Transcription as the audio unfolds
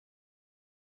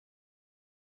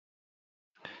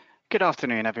Good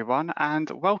afternoon, everyone, and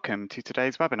welcome to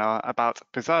today's webinar about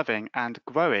preserving and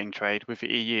growing trade with the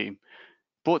EU,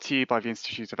 brought to you by the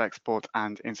Institute of Export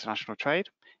and International Trade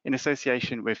in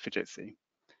association with Fujitsu.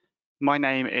 My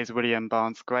name is William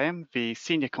Barnes-Graham, the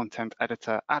Senior Content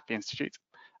Editor at the Institute,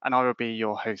 and I will be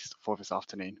your host for this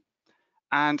afternoon.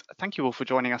 And thank you all for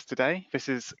joining us today. This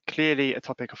is clearly a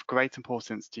topic of great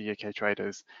importance to UK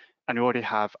traders, and we already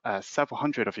have several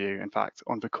hundred of you, in fact,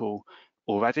 on the call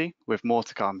already, with more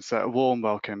to come. So a warm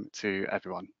welcome to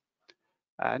everyone.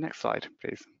 Next slide,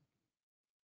 please.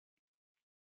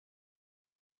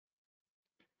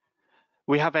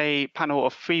 We have a panel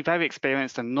of three very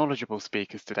experienced and knowledgeable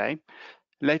speakers today.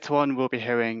 Later on, we'll be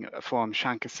hearing from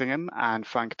Shankar Singham and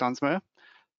Frank Dunsmuir.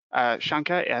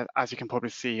 Shankar, as you can probably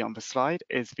see on the slide,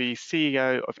 is the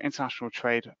CEO of international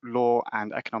trade, law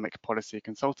and economic policy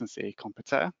consultancy,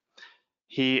 Competare.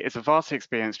 He is a vastly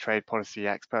experienced trade policy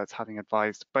expert, having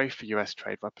advised both the US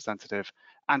Trade Representative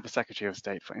and the Secretary of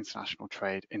State for International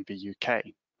Trade in the UK.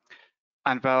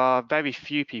 And there are very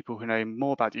few people who know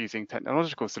more about using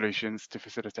technological solutions to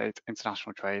facilitate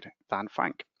international trade than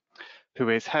Frank, who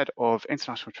is Head of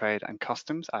International Trade and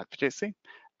Customs at Fujitsu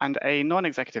and a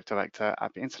non-executive director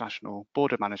at the International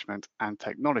Border Management and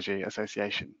Technology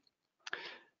Association.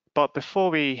 But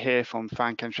before we hear from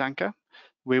Frank and Shankar,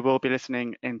 we will be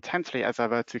listening intently as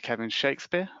ever to Kevin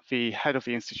Shakespeare, the head of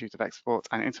the Institute of Export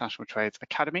and International Trade's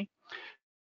Academy,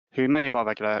 who many of our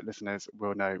regular listeners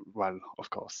will know well,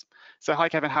 of course. So hi,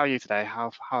 Kevin, how are you today?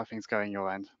 How are things going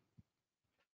your end?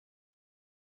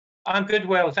 I'm good,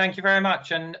 Will. Thank you very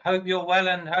much, and hope you're well,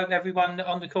 and hope everyone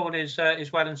on the call is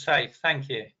well and safe. Thank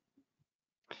you.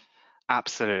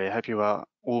 Absolutely. I hope you are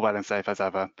all well and safe as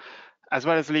ever. As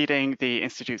well as leading the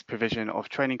Institute's provision of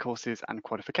training courses and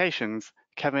qualifications,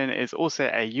 Kevin is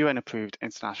also a UN-approved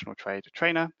international trade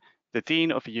trainer, the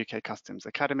Dean of the UK Customs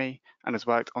Academy, and has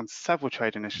worked on several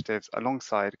trade initiatives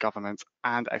alongside governments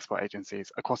and export agencies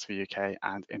across the UK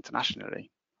and internationally.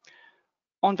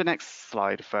 On the next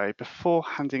slide, though, before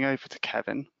handing over to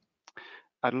Kevin,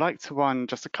 I'd like to run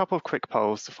just a couple of quick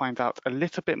polls to find out a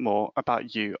little bit more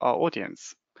about you, our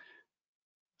audience.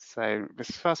 So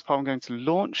this first poll I'm going to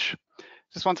launch.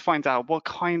 Just want to find out what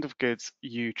kind of goods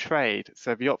you trade.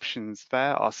 So the options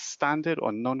there are standard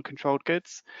or non-controlled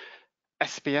goods,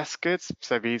 SPS goods,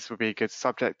 so these will be goods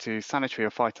subject to sanitary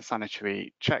or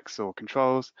phytosanitary checks or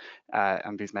controls,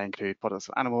 and these may include products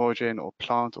of animal origin or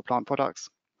plant products.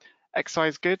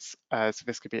 Excise goods, so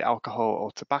this could be alcohol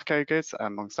or tobacco goods,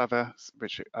 amongst others,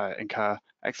 which incur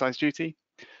excise duty.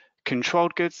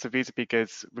 Controlled goods, so these would be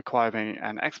goods requiring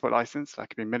an export license, that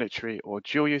could be military or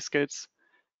dual-use goods.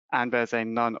 And there's a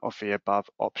none of the above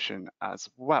option as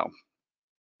well.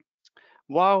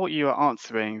 While you are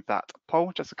answering that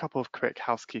poll, just a couple of quick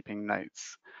housekeeping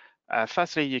notes.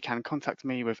 Firstly, you can contact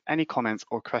me with any comments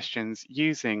or questions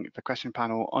using the question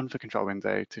panel on the control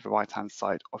window to the right-hand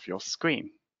side of your screen.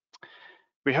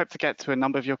 We hope to get to a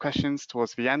number of your questions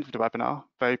towards the end of the webinar,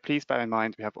 though please bear in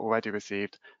mind we have already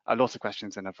received a lot of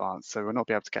questions in advance, so we'll not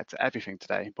be able to get to everything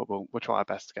today, but we'll try our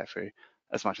best to get through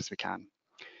as much as we can.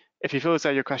 If you feel as though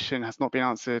your question has not been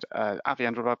answered at the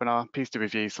end of the webinar, please do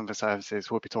review some of the services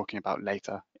we'll be talking about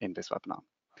later in this webinar.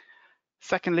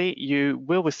 Secondly, you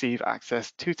will receive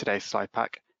access to today's slide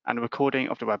pack and a recording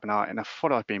of the webinar in a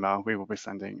follow-up email we will be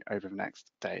sending over the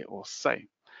next day or so.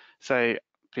 So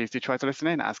please do try to listen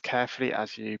in as carefully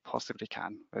as you possibly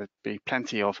can. There'll be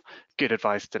plenty of good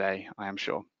advice today, I am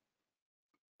sure.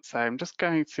 So I'm just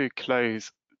going to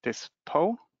close this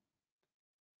poll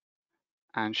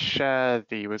and share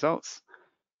the results.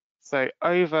 So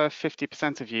over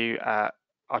 50% of you are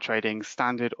trading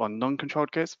standard or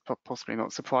non-controlled goods, possibly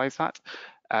not surprised that.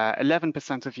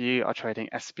 11% of you are trading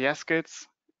SPS goods,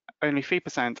 only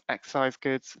 3% excise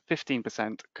goods,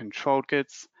 15% controlled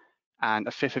goods, and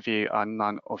a fifth of you are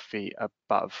none of the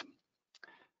above.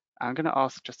 I'm going to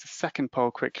ask just a second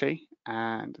poll quickly,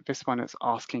 and this one is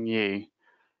asking you,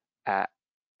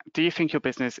 do you think your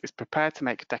business is prepared to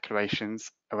make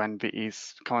declarations when the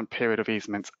current period of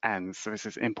easement ends? So this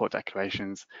is import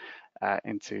declarations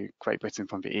into Great Britain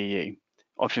from the EU.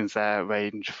 Options there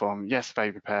range from yes,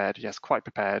 very prepared, yes, quite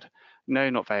prepared, no,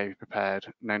 not very prepared,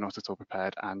 no, not at all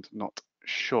prepared, and not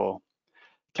sure.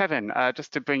 Kevin,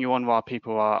 just to bring you on while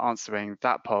people are answering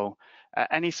that poll,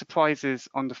 any surprises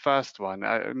on the first one?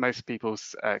 Most people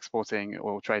exporting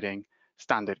or trading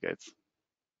standard goods.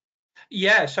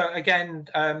 Yeah, so again,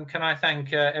 can I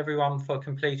thank everyone for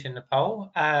completing the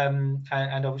poll, and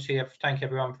obviously thank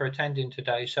everyone for attending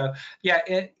today. So yeah,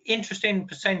 interesting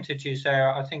percentages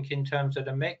there, I think, in terms of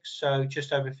the mix. So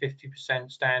just over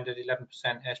 50% standard, 11%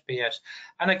 SPS,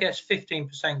 and I guess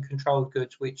 15% controlled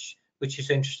goods, which which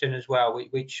is interesting as well,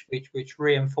 which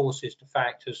reinforces the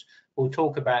fact, as we'll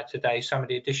talk about today, some of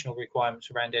the additional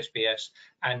requirements around SBS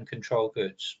and control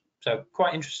goods. So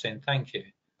quite interesting. Thank you.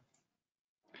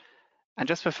 And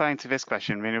just referring to this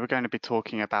question, I mean, we're going to be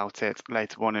talking about it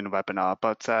later on in the webinar,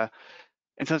 but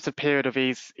in terms of period of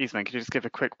easement, could you just give a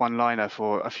quick one-liner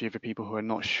for a few of the people who are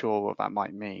not sure what that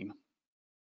might mean?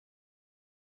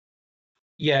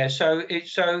 Yeah, so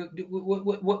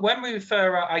when we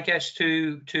refer, I guess,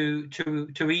 to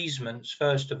easements,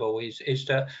 first of all, is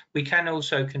that we can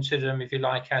also consider them, if you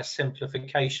like, as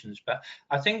simplifications. But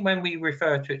I think when we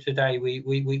refer to it today,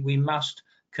 we must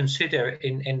consider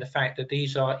in the fact that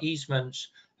these are easements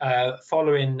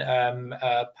following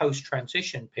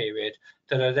post-transition period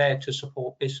that are there to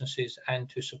support businesses and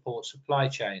to support supply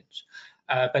chains.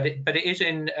 But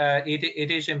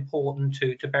it is important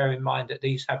to bear in mind that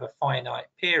these have a finite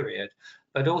period,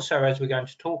 but also, as we're going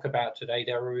to talk about today,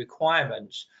 there are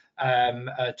requirements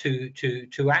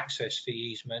to access the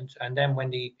easement, and then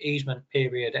when the easement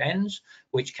period ends,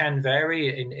 which can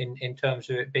vary in terms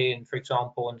of it being, for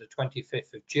example, on the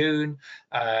 25th of June,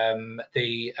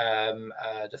 the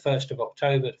 1st of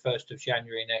October, the 1st of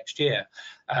January next year,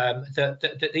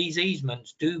 that these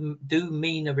easements do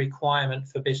mean a requirement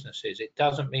for businesses. It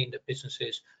doesn't mean that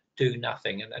businesses do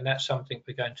nothing, and that's something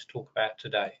we're going to talk about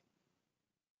today.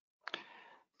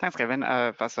 Thanks, Kevin.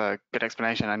 That's a good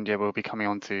explanation, and yeah, we'll be coming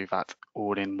on to that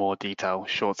all in more detail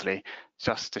shortly,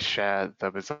 just to share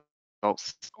the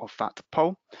results of that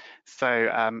poll.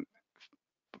 So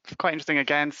quite interesting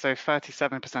again, so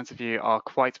 37% of you are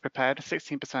quite prepared,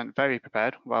 16% very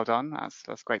prepared, well done,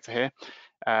 that's great to hear.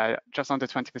 Just under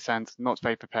 20% not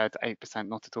very prepared, 8%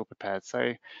 not at all prepared.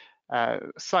 So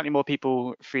slightly more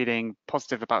people feeling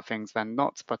positive about things than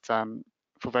not, but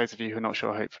for those of you who are not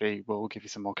sure, hopefully we'll give you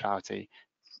some more clarity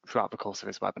throughout the course of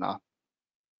this webinar.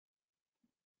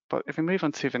 But if we move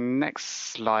on to the next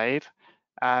slide,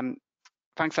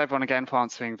 thanks everyone again for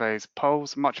answering those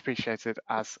polls, much appreciated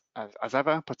as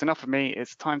ever. But enough of me,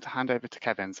 it's time to hand over to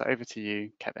Kevin. So over to you,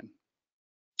 Kevin.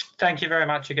 Thank you very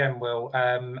much again, Will.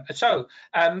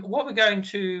 What we're going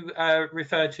to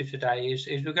refer to today is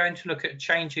we're going to look at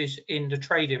changes in the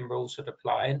trading rules that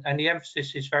apply, and the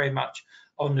emphasis is very much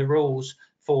on the rules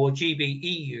for GB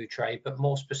EU trade, but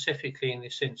more specifically in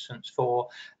this instance for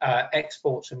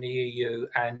exports from the EU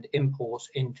and imports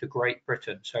into Great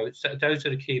Britain. So those are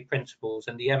the key principles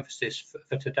and the emphasis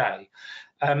for today.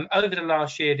 Over the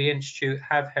last year, the Institute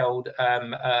have held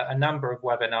a number of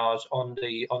webinars on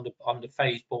the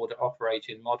phased border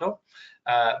operating model,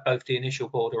 both the initial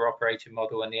border operating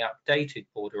model and the updated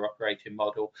border operating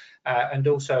model, and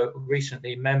also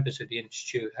recently members of the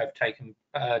Institute have taken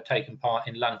part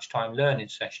in lunchtime learning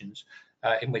sessions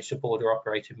in which the border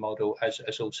operating model has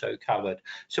also covered.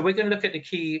 So we're going to look at the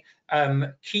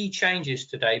key changes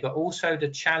today, but also the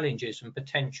challenges and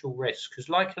potential risks, because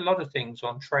like a lot of things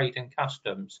on trade and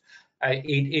customs,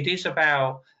 it is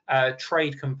about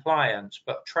trade compliance,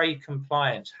 but trade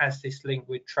compliance has this link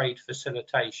with trade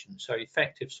facilitation, so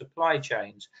effective supply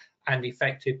chains and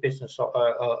effective business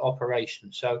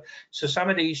operations. So some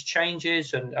of these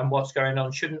changes and what's going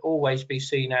on shouldn't always be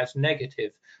seen as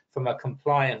negative from a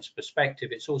compliance perspective.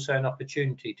 It's also an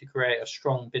opportunity to create a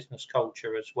strong business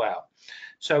culture as well.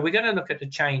 So we're going to look at the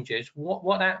changes,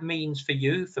 what that means for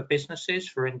you, for businesses,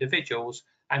 for individuals,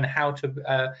 and how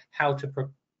to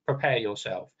prepare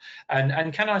yourself.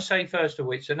 And can I say, first of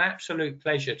all, it's an absolute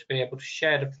pleasure to be able to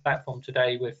share the platform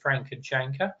today with Frank and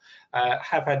Shanker.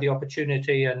 Have had the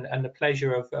opportunity and the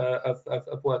pleasure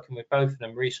of working with both of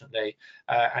them recently,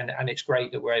 and it's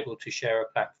great that we're able to share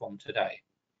a platform today.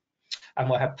 And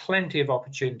we'll have plenty of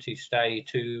opportunities today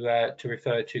to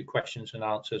refer to questions and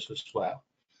answers as well.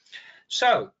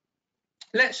 So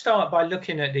let's start by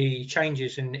looking at the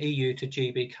changes in EU to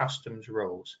GB customs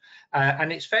rules.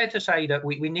 And it's fair to say that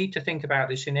we need to think about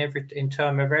this in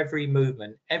terms of every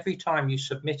movement, every time you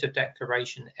submit a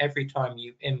declaration, every time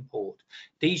you import.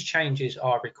 These changes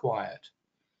are required.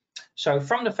 So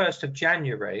from the 1st of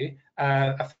January,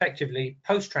 effectively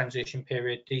post-transition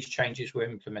period, these changes were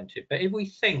implemented. But if we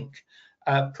think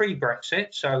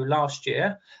pre-Brexit, so last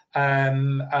year,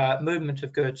 movement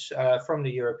of goods from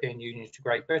the European Union to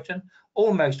Great Britain,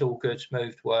 almost all goods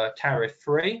moved were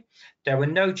tariff-free. There were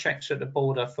no checks at the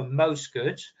border for most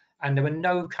goods, and there were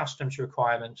no customs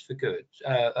requirements for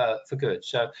goods.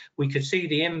 So we could see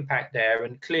the impact there,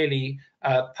 and clearly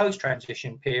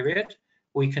post-transition period,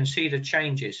 we can see the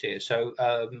changes here. So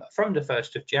from the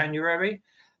 1st of January,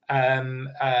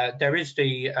 there is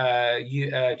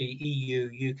the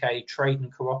EU-UK Trade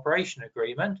and Cooperation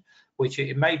Agreement, which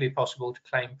it may be possible to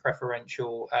claim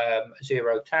preferential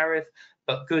zero tariff,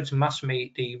 but goods must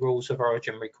meet the rules of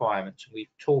origin requirements.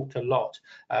 We've talked a lot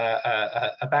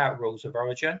about rules of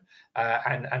origin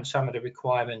and some of the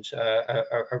requirements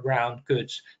around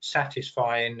goods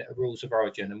satisfying rules of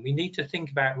origin. And we need to think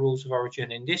about rules of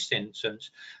origin in this instance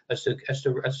as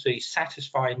the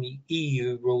satisfying the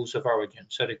EU rules of origin.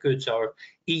 So the goods are of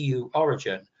EU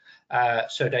origin,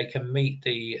 so they can meet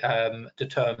the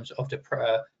terms of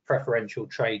the preferential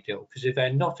trade deal. Because if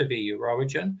they're not of EU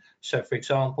origin, so for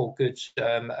example, goods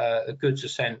are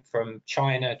sent from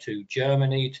China to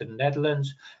Germany to the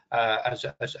Netherlands as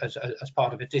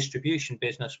part of a distribution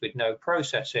business with no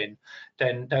processing,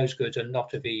 then those goods are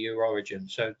not of EU origin,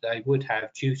 so they would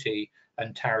have duty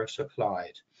and tariffs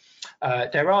applied.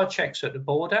 There are checks at the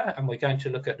border, and we're going to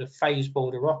look at the phased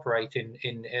border operating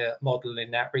model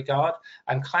in that regard.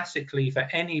 And classically, for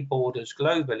any borders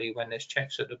globally, when there's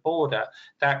checks at the border,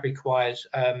 that requires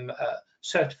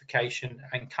certification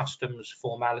and customs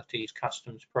formalities,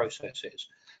 customs processes,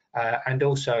 and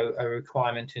also a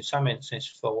requirement in some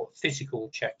instances for physical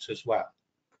checks as well.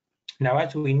 Now,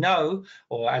 as we know,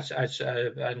 or as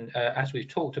we've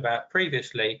talked about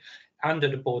previously, under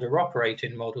the border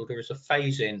operating model, there is a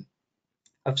phase-in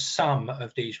of some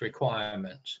of these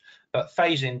requirements, but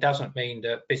phase-in doesn't mean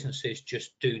that businesses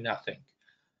just do nothing.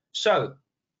 So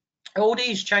all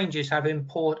these changes have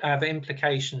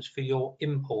implications for your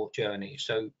import journey.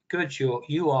 So goods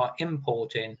you are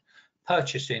importing,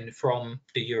 purchasing from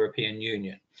the European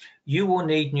Union, you will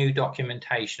need new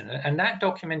documentation, and that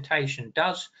documentation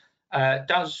does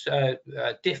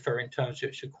differ in terms of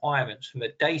its requirements from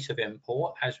the date of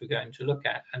import, as we're going to look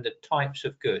at, and the types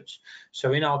of goods.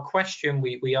 So in our question,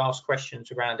 we ask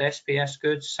questions around SPS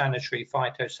goods, sanitary,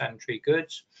 phytosanitary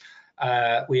goods.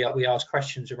 We ask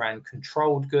questions around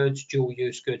controlled goods,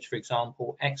 dual-use goods, for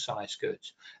example, excise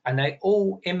goods, and they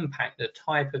all impact the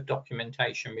type of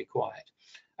documentation required.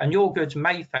 And your goods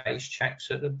may face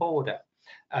checks at the border.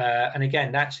 And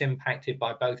again, that's impacted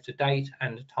by both the date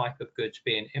and the type of goods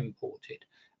being imported.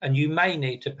 And you may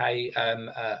need to pay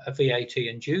a VAT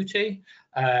and duty,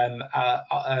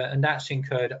 and that's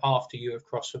incurred after you have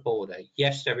crossed the border.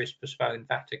 Yes, there is postponed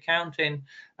VAT accounting,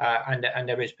 and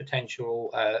there is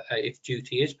potential, if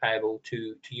duty is payable,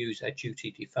 to use a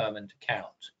duty deferment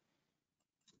account.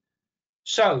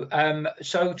 So,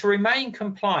 to remain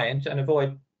compliant and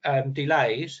avoid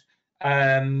delays,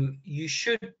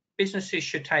 businesses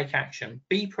should take action,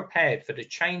 be prepared for the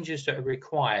changes that are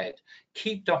required,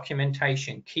 keep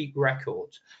documentation, keep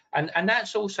records. And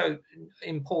that's also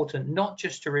important, not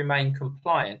just to remain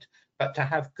compliant, but to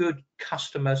have good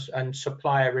customers and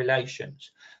supplier relations.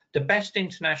 The best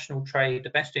international trade, the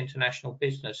best international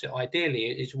business, ideally,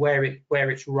 is where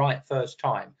it's right first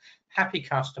time. Happy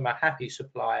customer, happy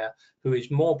supplier, who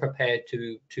is more prepared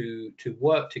to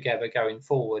work together going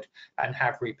forward and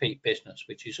have repeat business,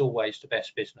 which is always the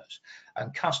best business.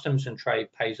 And customs and trade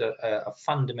plays a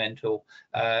fundamental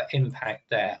impact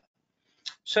there.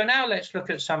 So now let's look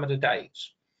at some of the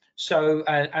dates. So,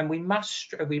 and we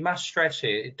must stress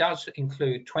here, it does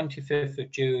include 25th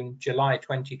of June, July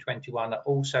 2021 are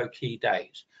also key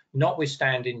days,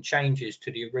 notwithstanding changes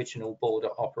to the original border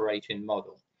operating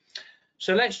model.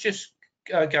 So let's just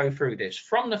go through this.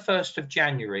 From the 1st of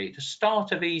January, the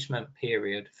start of easement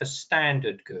period for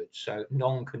standard goods, so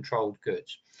non-controlled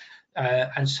goods,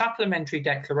 and supplementary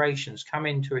declarations come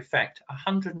into effect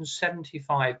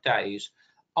 175 days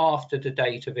after the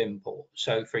date of import.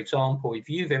 So for example, if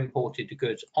you've imported the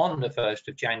goods on the 1st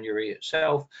of January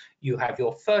itself, you have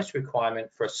your first requirement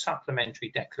for a supplementary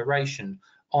declaration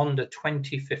on the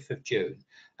 25th of June.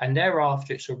 And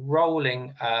thereafter, it's a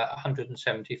rolling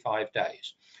 175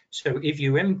 days. So if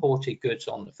you imported goods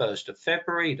on the 1st of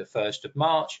February, the 1st of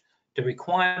March, the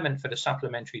requirement for the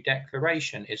supplementary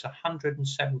declaration is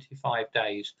 175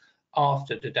 days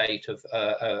after the date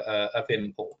of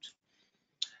import.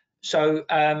 So,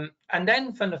 and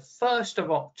then from the 1st of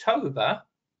October,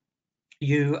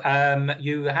 you have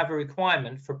a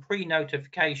requirement for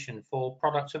pre-notification for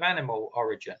products of animal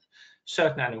origin,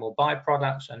 certain animal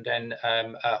byproducts, and then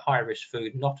high-risk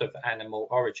food not of animal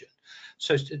origin.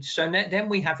 So then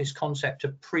we have this concept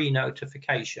of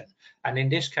pre-notification, and in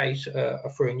this case,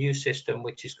 for a new system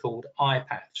which is called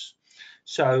IPAFFS.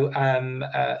 So,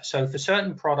 so for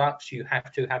certain products, you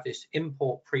have to have this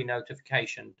import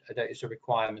pre-notification. That is a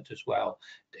requirement as well,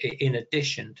 in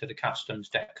addition to the customs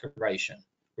declaration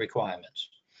requirements.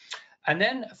 And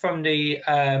then from the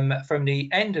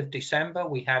end of December,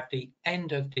 we have the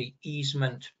end of the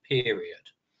easement period.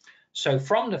 So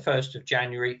from the 1st of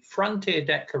January, frontier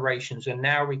declarations are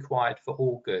now required for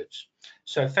all goods.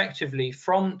 So effectively,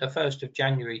 from the 1st of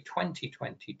January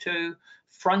 2022,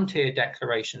 frontier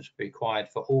declarations are required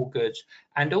for all goods.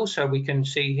 And also we can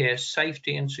see here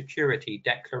safety and security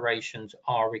declarations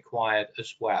are required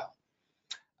as well,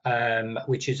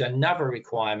 which is another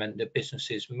requirement that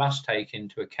businesses must take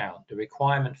into account, the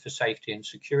requirement for safety and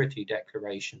security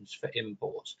declarations for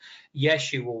imports.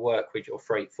 Yes, you will work with your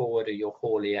freight forwarder, your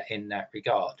haulier in that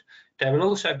regard. There will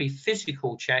also be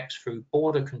physical checks through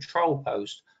border control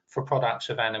posts for products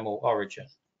of animal origin.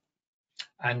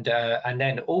 And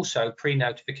then also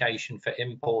pre-notification for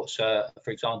imports, for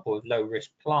example, of low-risk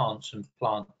plants and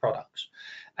plant products.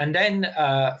 And then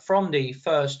from the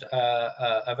 1st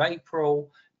of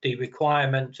April, the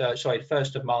requirement, the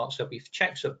 1st of March, there'll be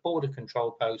checks at border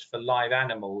control posts for live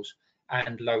animals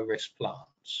and low-risk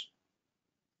plants.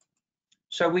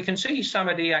 So we can see some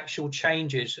of the actual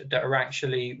changes that are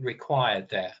actually required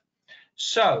there.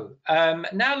 So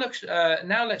now let's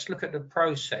look at the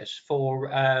process for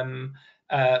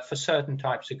certain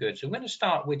types of goods. I'm going to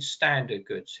start with standard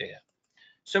goods here.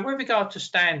 So with regard to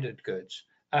standard goods,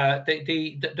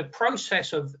 the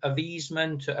process of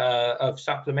easement of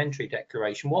supplementary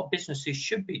declaration, what businesses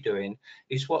should be doing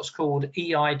is what's called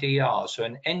EIDR, so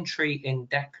an entry in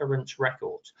declarant's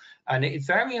records. And it's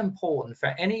very important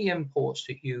for any imports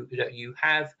that you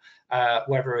have,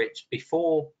 whether it's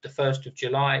before the 1st of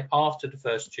July, after the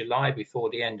 1st of July, before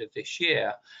the end of this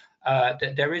year,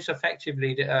 that there is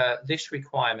effectively this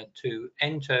requirement to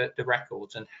enter the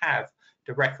records and have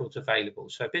the records available.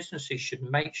 So businesses should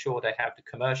make sure they have the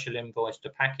commercial invoice, the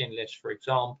packing list, for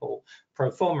example, pro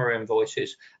forma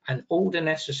invoices, and all the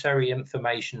necessary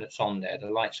information that's on there, the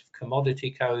likes of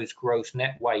commodity codes, gross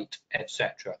net weight,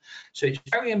 etc. So it's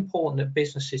very important that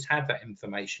businesses have that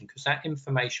information, because that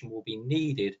information will be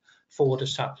needed for the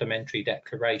supplementary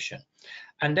declaration.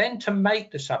 And then to make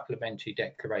the supplementary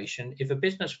declaration, if a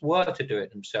business were to do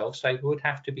it themselves, they would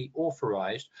have to be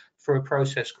authorized for a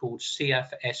process called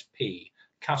CFSP,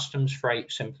 Customs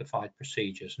Freight Simplified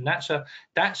Procedures. And that's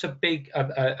a big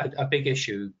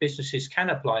issue. Businesses can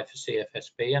apply for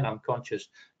CFSP, and I'm conscious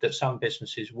that some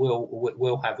businesses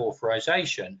will have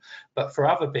authorization, but for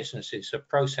other businesses, it's a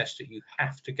process that you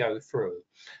have to go through.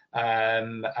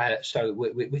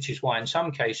 Which is why in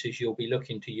some cases you'll be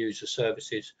looking to use the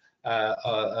services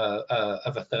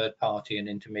of a third party, an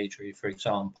intermediary, for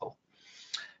example.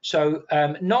 So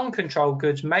non-controlled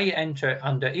goods may enter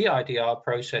under EIDR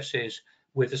processes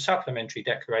with the supplementary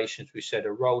declarations we said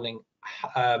are rolling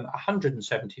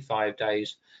 175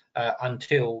 days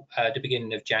until the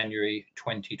beginning of January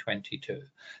 2022.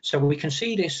 So we can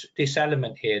see this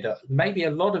element here that maybe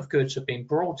a lot of goods have been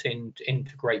brought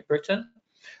into Great Britain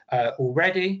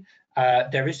already.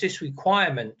 There is this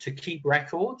requirement to keep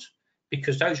records,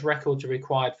 because those records are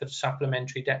required for the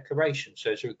supplementary declaration. So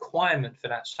there's a requirement for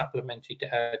that supplementary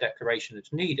declaration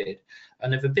that's needed.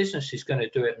 And if a business is going to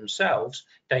do it themselves,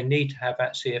 they need to have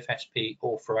that CFSP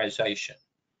authorization.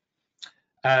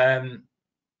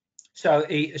 So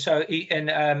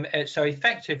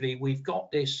effectively, we've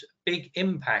got this big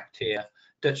impact here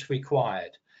that's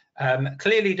required.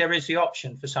 Clearly, there is the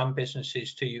option for some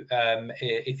businesses to,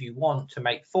 if you want, to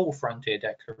make full frontier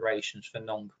declarations for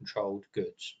non-controlled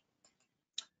goods.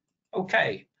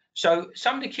 Okay, so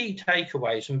some of the key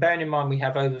takeaways, and bearing in mind we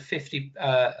have over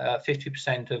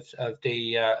 50% of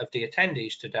the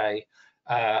attendees today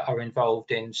are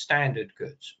involved in standard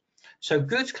goods. So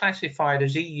goods classified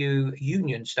as EU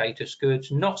union status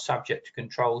goods, not subject to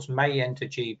controls, may enter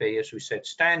GB, as we said.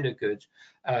 Standard goods,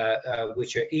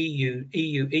 which are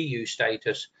EU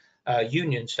status,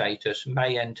 union status,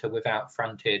 may enter without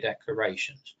frontier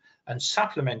declarations. And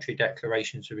supplementary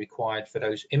declarations are required for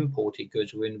those imported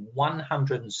goods within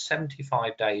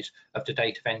 175 days of the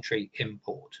date of entry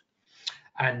import.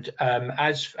 And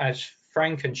as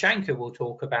Frank and Shankar will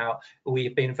talk about,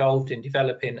 we've been involved in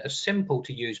developing a simple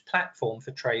to use platform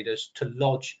for traders to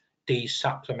lodge these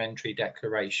supplementary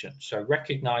declarations. So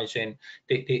recognizing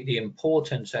the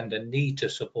importance and the need to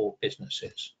support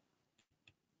businesses.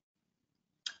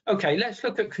 Okay, let's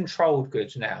look at controlled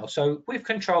goods now. So with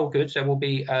controlled goods, there will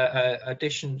be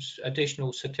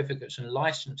additional certificates and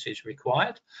licenses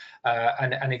required.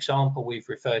 And an example we've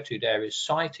referred to there is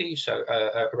CITES, so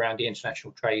around the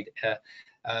international trade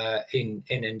in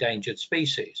endangered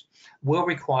species, will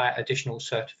require additional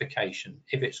certification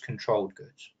if it's controlled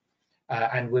goods.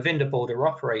 And within the border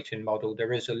operating model,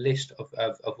 there is a list of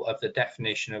the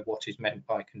definition of what is meant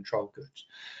by controlled goods.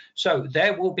 So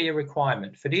there will be a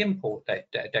requirement for the import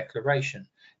declaration.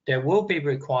 There will be a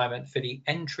requirement for the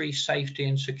entry, safety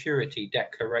and security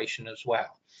declaration as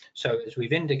well. So as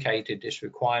we've indicated, this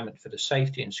requirement for the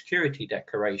safety and security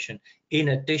declaration in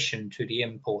addition to the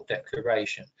import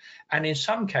declaration. And in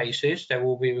some cases, there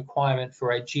will be a requirement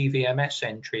for a GVMS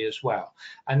entry as well.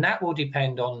 And that will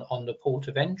depend on the port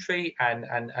of entry and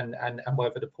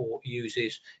whether the port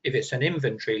uses, if it's an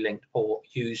inventory linked port,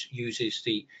 uses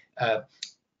the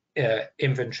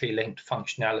inventory linked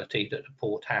functionality that the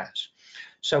port has.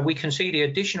 So we can see the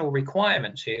additional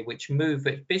requirements here which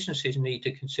businesses need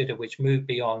to consider, which move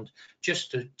beyond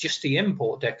just the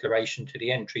import declaration to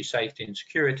the entry, safety and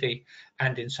security,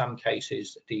 and in some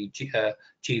cases the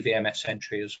GVMS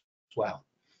entry as well.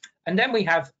 And then we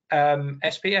have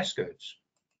SPS goods.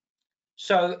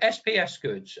 So SPS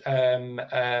goods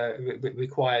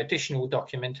require additional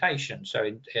documentation, so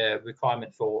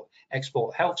requirement for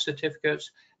export health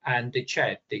certificates, and the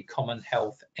CHED, the Common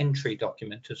Health Entry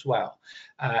document as well.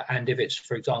 And if it's,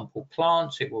 for example,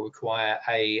 plants, it will require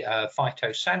a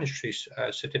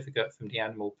phytosanitary certificate from the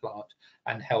Animal Plant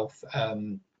and Health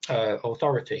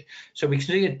Authority. So we can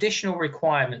see additional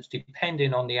requirements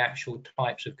depending on the actual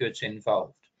types of goods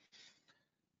involved.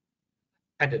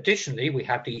 And additionally, we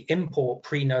have the import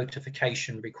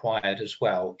pre-notification required as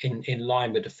well, in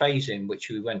line with the phasing which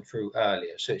we went through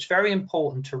earlier. So it's very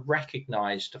important to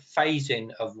recognize the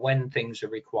phasing of when things are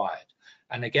required.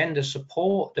 And again, the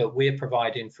support that we're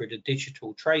providing through the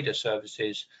digital trader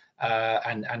services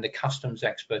and the customs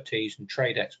expertise and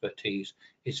trade expertise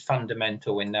is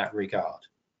fundamental in that regard.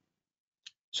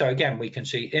 So again, we can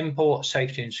see import,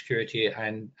 safety and security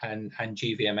and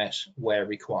GVMS where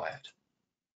required,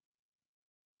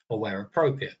 or where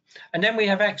appropriate. And then we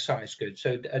have excise goods.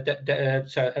 So,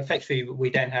 so effectively, we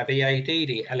then have EAD,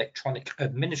 the electronic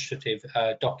administrative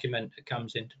document that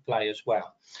comes into play as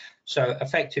well. So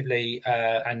effectively,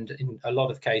 and in a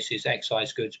lot of cases,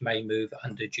 excise goods may move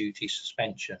under duty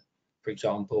suspension, for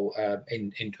example,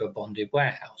 into a bonded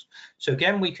warehouse. So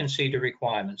again, we can see the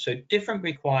requirements. So different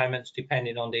requirements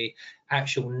depending on the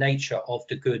actual nature of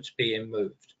the goods being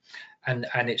moved. And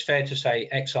it's fair to say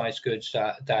excise goods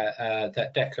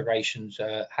that declarations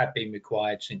have been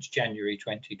required since January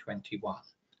 2021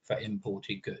 for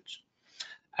imported goods.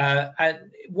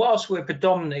 And whilst we're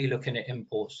predominantly looking at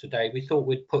imports today, we thought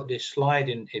we'd put this slide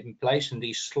in place, and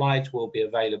these slides will be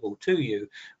available to you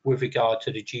with regard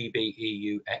to the GB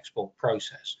EU export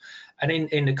process. And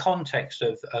in the context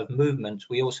of movements,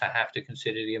 we also have to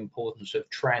consider the importance of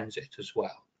transit as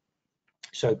well.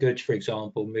 So goods, for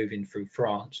example, moving through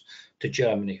France to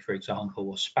Germany, for example,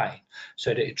 or Spain.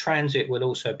 So that transit will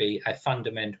also be a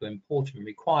fundamental important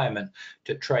requirement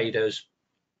that traders,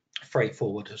 freight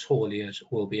forwarders, hauliers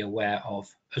will be aware of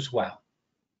as well.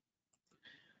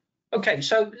 Okay,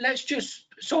 so let's just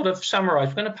sort of summarize.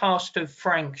 We're going to pass to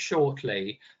Frank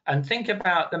shortly and think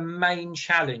about the main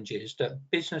challenges that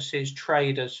businesses,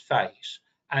 traders face.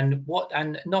 And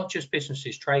not just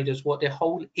businesses, traders, what the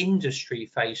whole industry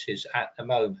faces at the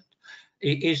moment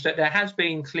is that there has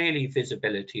been clearly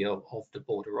visibility of the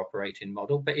border operating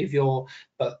model,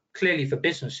 but clearly for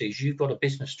businesses, you've got a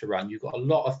business to run, you've got a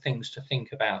lot of things to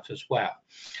think about as well.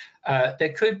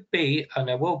 There could be, and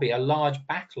there will be, a large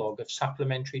backlog of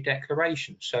supplementary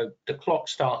declarations. So the clock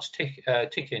starts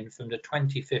ticking from the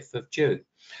 25th of June.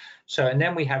 So, and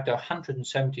then we have the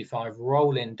 175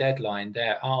 roll-in deadline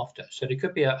thereafter. So there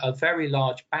could be a very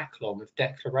large backlog of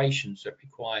declarations that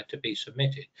require to be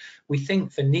submitted. We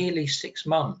think for nearly 6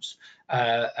 months,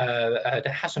 there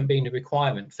hasn't been a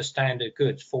requirement for standard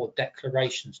goods for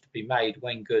declarations to be made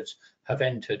when goods have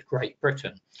entered Great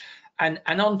Britain.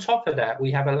 And on top of that, we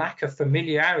have a lack of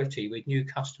familiarity with new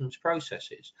customs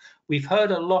processes. We've heard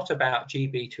a lot about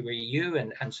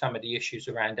GB2EU and some of the issues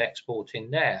around exporting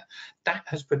there. That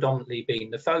has predominantly been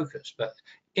the focus, but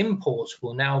imports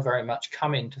will now very much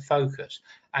come into focus.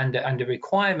 And the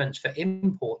requirements for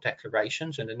import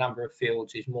declarations and the number of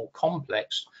fields is more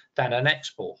complex than an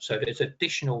export. So there's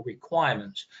additional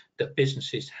requirements that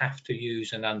businesses have to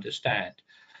use and understand.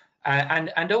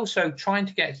 And also trying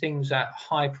to get things at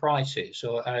high prices,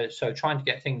 or so trying to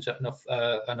get things at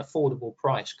an affordable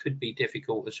price could be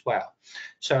difficult as well.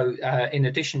 So in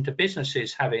addition to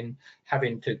businesses having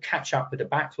to catch up with a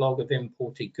backlog of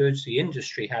imported goods, the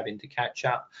industry having to catch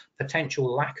up,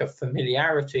 potential lack of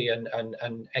familiarity and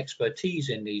expertise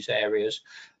in these areas,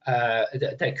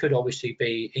 there could obviously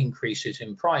be increases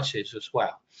in prices as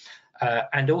well.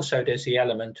 And also there's the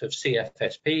element of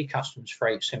CFSP, Customs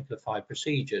Freight Simplified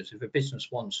Procedures. If a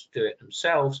business wants to do it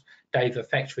themselves, they've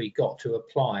effectively got to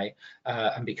apply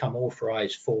and become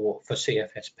authorised for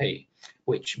CFSP,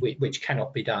 which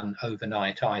cannot be done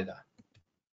overnight either.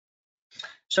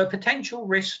 So potential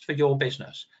risks for your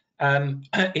business.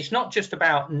 It's not just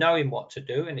about knowing what to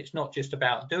do, and it's not just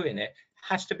about doing it. It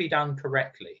has to be done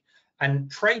correctly.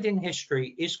 And trading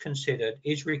history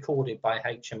is recorded by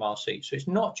HMRC. So it's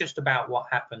not just about what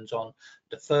happens on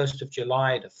the 1st of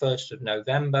July, the 1st of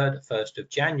November, the 1st of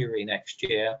January next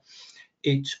year.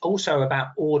 It's also about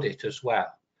audit as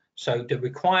well. So the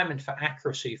requirement for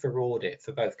accuracy for audit,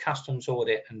 for both customs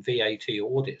audit and VAT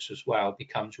audits as well,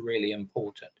 becomes really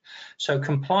important. So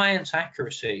compliance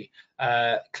accuracy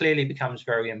clearly becomes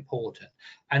very important.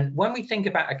 And when we think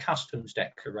about a customs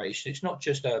declaration, it's not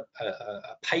just a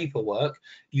paperwork.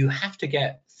 You have to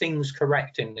get things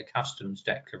correct in the customs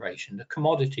declaration, the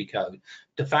commodity code,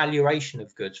 the valuation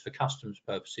of goods for customs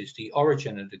purposes, the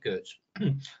origin of the goods,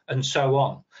 and so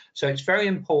on. So it's very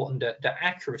important that the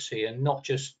accuracy, and not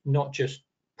just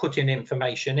putting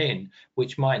information in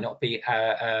which might not be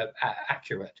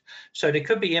accurate. So there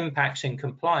could be impacts in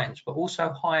compliance, but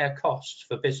also higher costs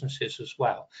for businesses as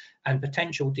well, and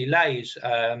potential delays,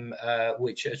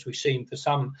 which, as we've seen for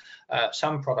some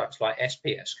products like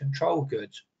SPS control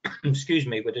goods, excuse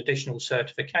me, with additional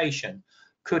certification,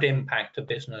 could impact a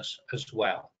business as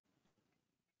well.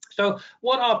 So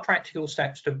what are practical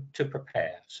steps to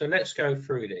prepare? So let's go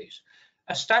through these.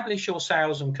 Establish your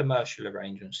sales and commercial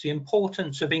arrangements. The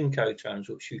importance of Incoterms,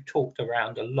 which you talked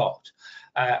around a lot,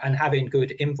 and having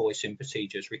good invoicing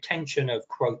procedures, retention of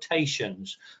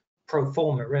quotations, pro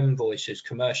forma invoices,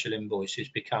 commercial invoices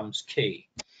becomes key.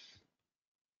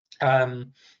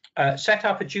 Set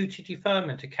up a duty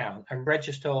deferment account and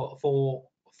register for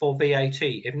VAT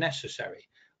if necessary.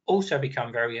 Also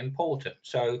become very important.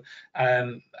 So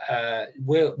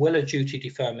will a duty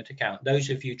deferment account, those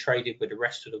of you traded with the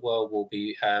rest of the world will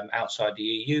be outside the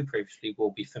EU previously,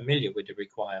 will be familiar with the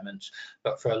requirements,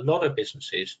 but for a lot of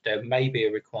businesses there may be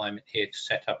a requirement here to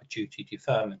set up a duty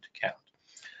deferment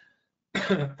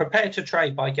account. Prepare to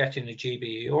trade by getting a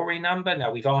GB EORI number.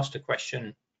 Now, we've asked a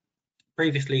question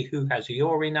previously, who has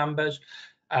EORI numbers?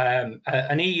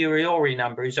 An EU EORI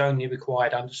number is only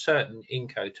required under certain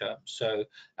Incoterms. So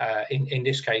in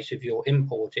this case, if you're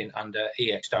importing under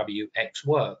EXW Ex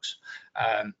Works,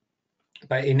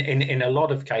 but in a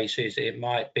lot of cases, it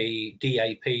might be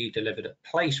DAP, delivered at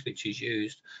place, which is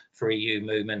used for EU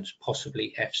movements,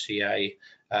 possibly FCA,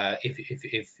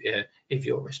 if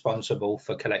you're responsible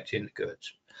for collecting the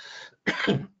goods.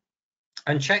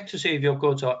 And check to see if your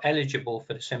goods are eligible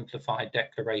for the simplified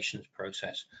declarations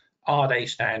process. Are they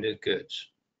standard goods?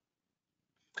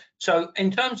 So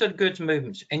in terms of goods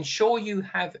movements, ensure you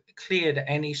have cleared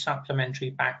any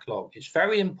supplementary backlog. It's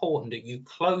very important that you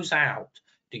close out,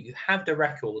 that you have the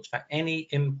records for any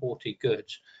imported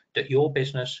goods that your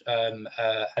business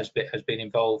has been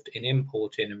involved in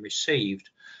importing and received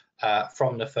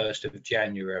from the 1st of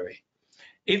January.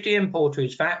 If the importer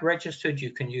is VAT registered,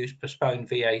 you can use postponed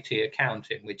VAT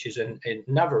accounting, which is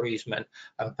another reason,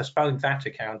 and postponed VAT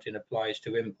accounting applies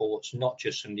to imports not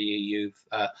just from the EU,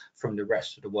 from the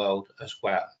rest of the world as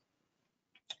well.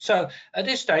 So at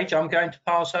this stage, I'm going to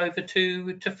pass over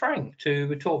to Frank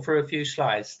to talk through a few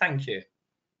slides. Thank you.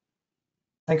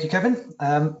 Thank you, Kevin.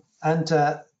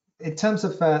 In terms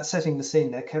of setting the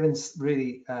scene there, Kevin's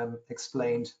really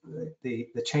explained the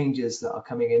changes that are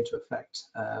coming into effect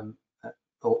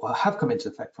or have come into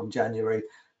effect from January,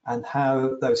 and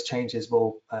how those changes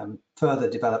will further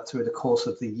develop through the course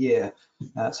of the year.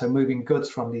 So moving goods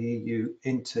from the EU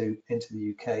into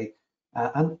the UK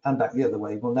and back the other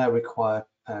way will now require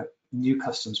new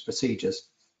customs procedures.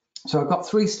 So I've got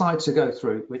 3 slides to go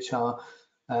through, which are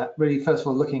really, first of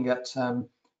all, looking at some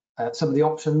of the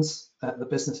options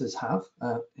that businesses have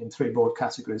in 3 broad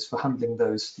categories for handling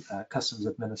those customs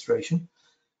administration.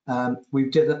 We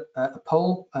did a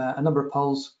poll, a number of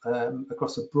polls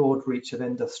across a broad reach of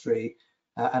industry,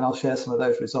 and I'll share some of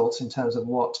those results in terms of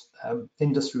what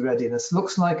industry readiness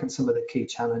looks like and some of the key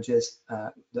challenges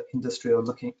that industry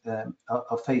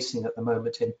are facing at the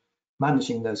moment in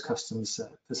managing those customs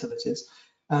facilities.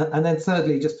 And then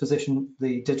thirdly, just position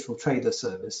the digital trader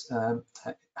service,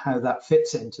 how that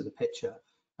fits into the picture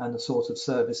and the sort of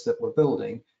service that we're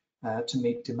building to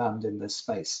meet demand in this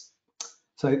space.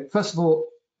 So first of all,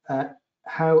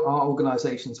 how are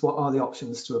organizations, what are the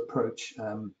options to approach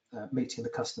meeting the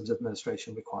customs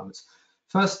administration requirements?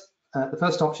 First, the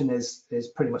first option is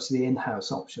pretty much the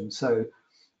in-house option. So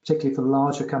particularly for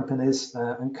larger companies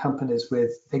and companies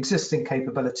with existing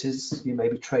capabilities, you may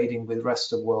be trading with the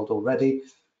rest of the world already,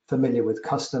 familiar with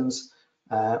customs,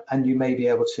 and you may be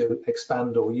able to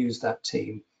expand or use that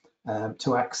team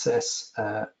to access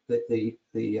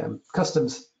the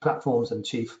customs platforms and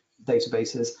chief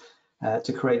databases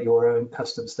to create your own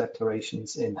customs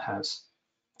declarations in-house.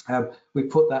 We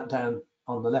put that down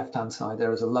on the left-hand side,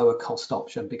 there is a lower cost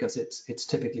option because it's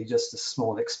typically just a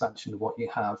small expansion of what you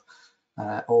have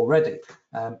already.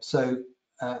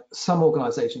 Some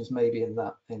organisations may be in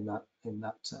that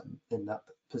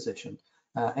position.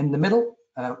 In the middle,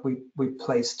 we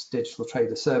placed Digital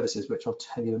Trader Services, which I'll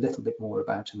tell you a little bit more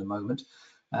about in a moment.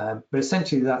 But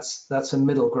essentially, that's a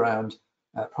middle ground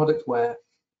product where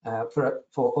for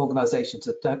organisations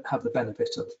that don't have the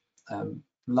benefit of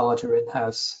larger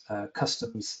in-house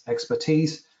customs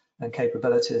expertise and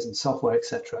capabilities and software,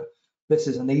 etc. This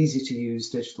is an easy-to-use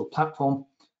digital platform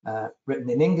written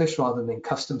in English rather than in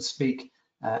customs speak,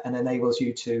 and enables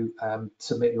you to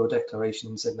submit your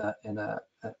declarations in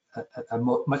a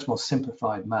much more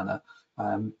simplified manner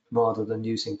rather than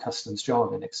using customs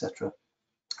jargon, etc.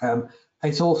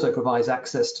 It also provides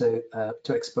access to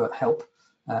expert help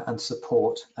and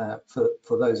support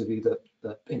for those of you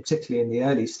that particularly in the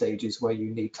early stages where you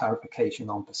need clarification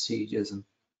on procedures and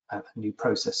new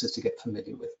processes to get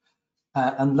familiar with.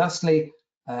 And lastly,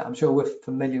 I'm sure we're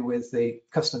familiar with the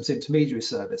Customs Intermediary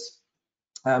Service,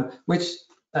 which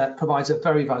provides a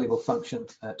very valuable function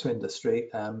to industry,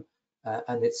 and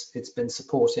it's been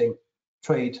supporting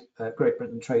trade, Great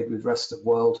Britain trade with rest of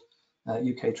world,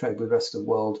 UK trade with rest of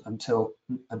world until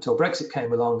Brexit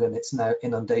came along, and it's now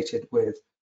inundated with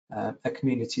a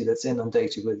community that's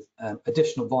inundated with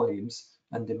additional volumes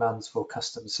and demands for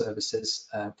customs services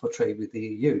for trade with the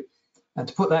EU. And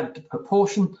to put that into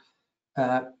proportion,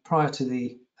 prior to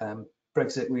the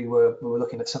Brexit, we were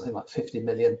looking at something like 50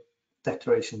 million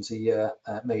declarations a year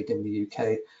made in the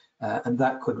UK, and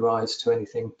that could rise to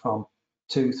anything from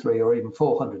 200, 300, or even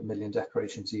 400 million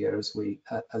declarations a year as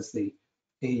the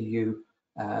EU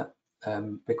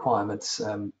requirements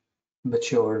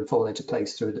mature and fall into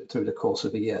place through the course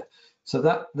of a year. So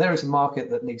that there is a market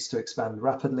that needs to expand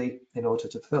rapidly in order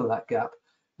to fill that gap,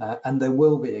 and there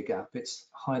will be a gap. It's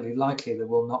highly likely there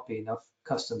will not be enough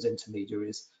customs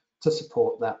intermediaries to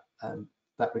support that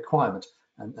requirement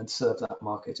and serve that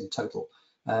market in total.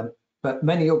 But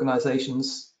many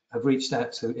organisations have reached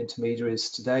out to intermediaries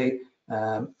today,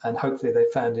 and hopefully they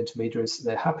found intermediaries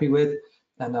they're happy with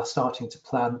and are starting to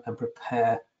plan and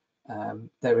prepare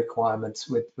their requirements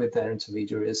with their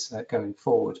intermediaries going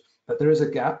forward. But there is a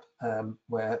gap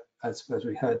where, as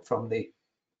we heard from the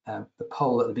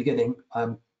poll at the beginning,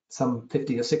 some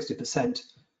 50 or 60%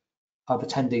 of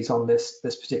attendees on this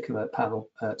particular panel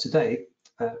today,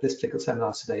 this particular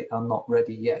seminar today, are not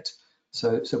ready yet.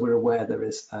 So we're aware there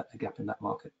is a gap in that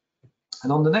market.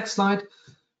 And on the next slide,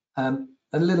 a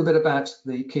little bit about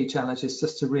the key challenges,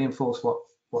 just to reinforce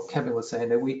what Kevin was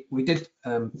saying. We did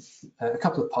a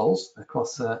couple of polls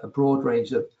across a broad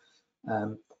range of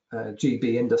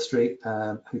GB industry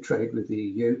who trade with the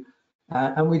EU,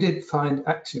 and we did find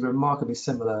actually remarkably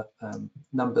similar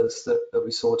numbers that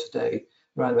we saw today,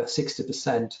 around about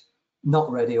 60%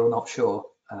 not ready or not sure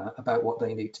about what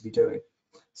they need to be doing.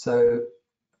 So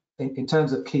in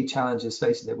terms of key challenges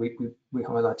facing it, we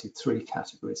highlighted three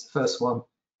categories. The first one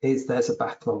is there's a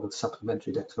backlog of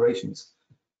supplementary declarations.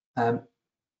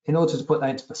 In order to put that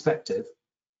into perspective,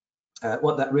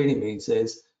 what that really means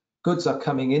is goods are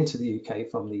coming into the UK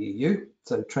from the EU.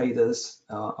 So traders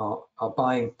are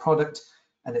buying product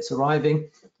and it's arriving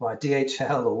by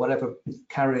DHL or whatever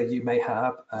carrier you may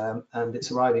have, and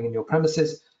it's arriving in your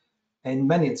premises, in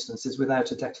many instances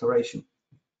without a declaration.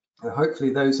 Hopefully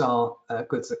those are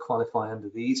goods that qualify under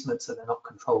the easement, so they're not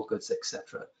controlled goods,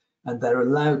 etc. And they're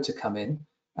allowed to come in,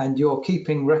 and you're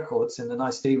keeping records in a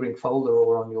nice D-ring folder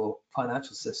or on your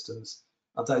financial systems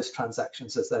of those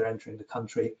transactions as they're entering the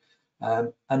country.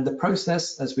 And the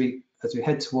process as we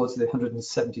head towards the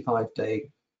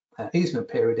 175-day easement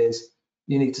period is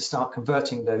you need to start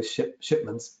converting those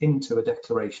shipments into a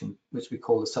declaration, which we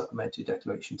call a supplementary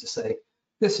declaration, to say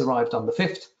this arrived on the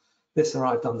 5th, this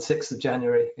arrived on the 6th of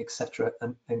January, etc.,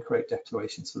 and create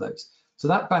declarations for those. So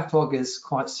that backlog is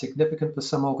quite significant for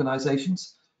some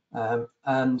organisations,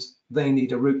 and they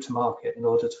need a route to market in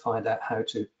order to find out how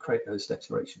to create those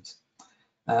declarations.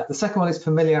 The second one is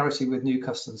familiarity with new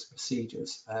customs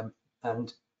procedures.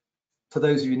 And for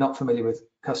those of you not familiar with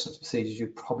customs procedures,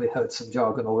 you've probably heard some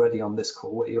jargon already on this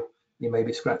call where you may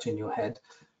be scratching your head.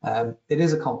 It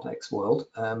is a complex world,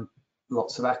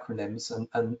 lots of acronyms,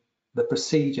 and the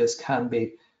procedures can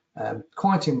be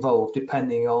quite involved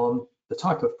depending on the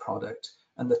type of product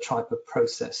and the type of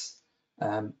process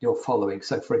you're following.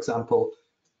 So for example,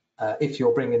 if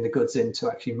you're bringing the goods in to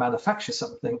actually manufacture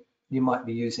something, you might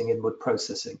be using inward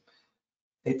processing.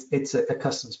 It's a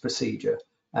customs procedure,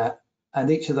 and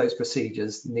each of those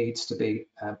procedures needs to be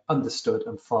understood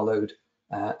and followed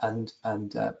and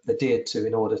adhered to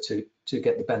in order to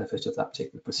get the benefit of that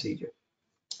particular procedure.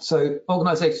 So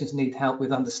organizations need help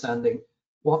with understanding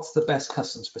what's the best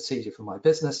customs procedure for my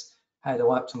business, how do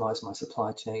I optimize my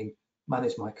supply chain,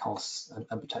 manage my costs,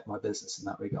 and protect my business in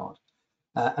that regard.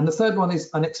 And the third one is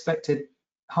unexpected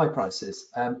high prices.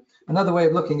 Another way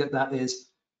of looking at that is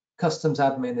customs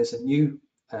admin is a new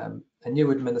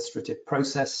administrative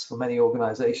process for many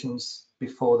organizations.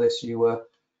 Before this, you were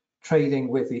trading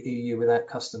with the EU without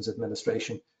customs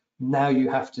administration. Now you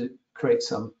have to create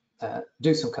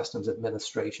do some customs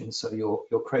administration. So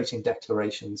you're creating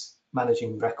declarations,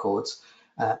 managing records,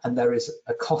 and there is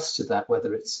a cost to that,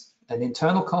 whether it's an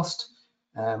internal cost.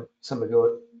 Some of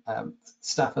your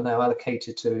staff are now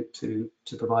allocated to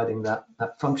providing that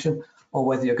function, or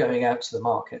whether you're going out to the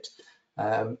market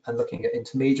and looking at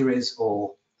intermediaries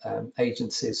or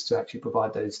agencies to actually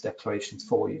provide those declarations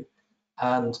for you.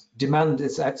 And demand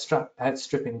is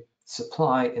outstripping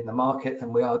supply in the market,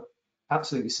 and we are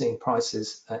absolutely seeing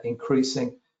prices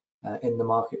increasing in the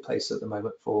marketplace at the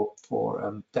moment for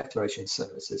declaration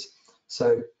services.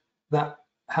 So that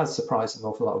has surprised an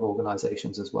awful lot of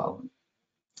organizations as well.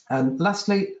 And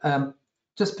lastly,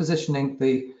 just positioning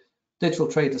the digital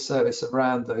trader service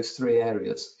around those three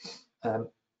areas.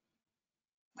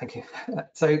 Thank you.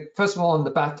 So first of all, on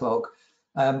the backlog,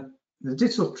 the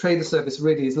digital trader service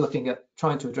really is looking at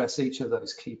trying to address each of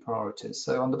those key priorities.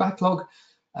 So on the backlog,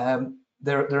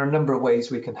 there are a number of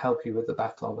ways we can help you with the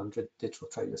backlog on digital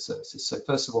trader services. So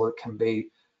first of all, it can be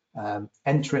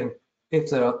entering, if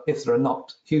there are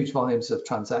not huge volumes of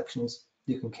transactions,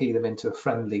 you can key them into a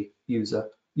friendly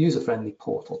user-friendly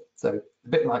portal. So a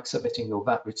bit like submitting your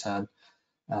VAT return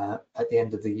at the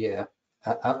end of the year.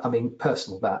 I mean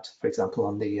personal VAT, for example,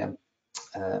 on the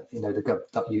the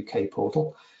gov.uk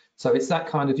portal. So it's that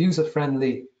kind of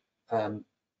user-friendly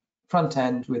front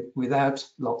end without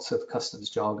lots of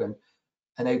customs jargon,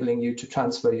 enabling you to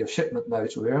transfer your shipment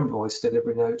note or your invoice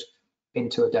delivery note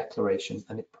into a declaration,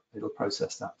 and it'll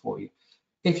process that for you.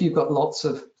 If you've got lots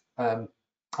of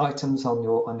items on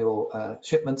your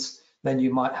shipments, then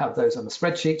you might have those on a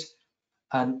spreadsheet,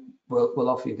 and we'll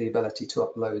offer you the ability to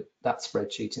upload that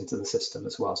spreadsheet into the system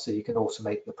as well, so you can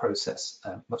automate the process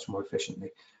much more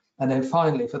efficiently. And then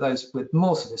finally, for those with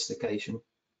more sophistication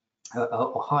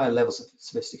or higher levels of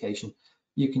sophistication,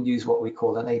 you can use what we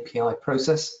call an API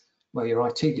process, where your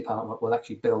IT department will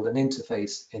actually build an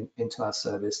interface into our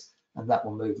service, and that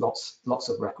will move lots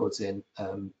of records in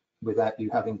without you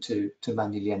having to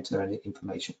manually enter any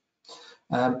information.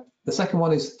 The second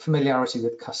one is familiarity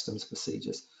with customs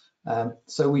procedures.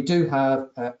 So we do have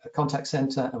a contact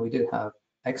center, and we do have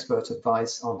expert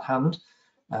advice on hand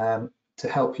to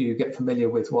help you get familiar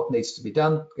with what needs to be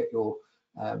done, get your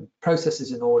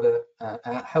processes in order,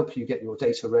 help you get your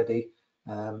data ready.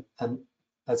 And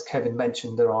as Kevin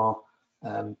mentioned, there are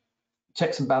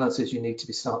checks and balances you need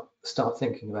to start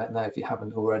thinking about now if you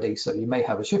haven't already. So you may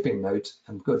have a shipping note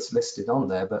and goods listed on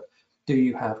there, but do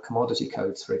you have commodity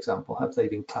codes, for example? Have they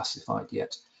been classified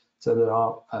yet? So there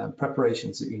are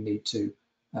preparations that you need to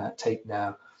take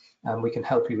now, and we can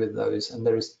help you with those. And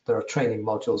there are training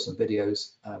modules and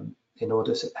videos in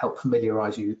order to help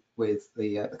familiarize you with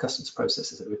the customs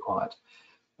processes that are required.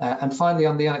 And finally,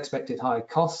 on the unexpected high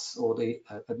costs or the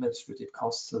administrative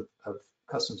costs of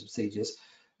customs procedures,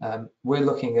 we're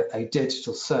looking at a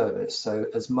digital service. So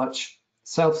as much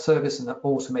self-service and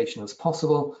automation as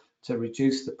possible to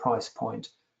reduce the price point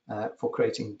for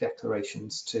creating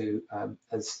declarations to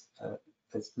as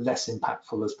less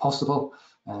impactful as possible,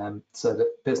 so that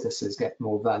businesses get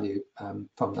more value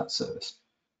from that service.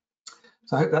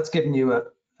 So I hope that's given you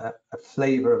a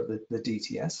flavor of the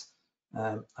DTS.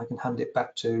 I can hand it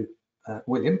back to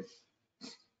William.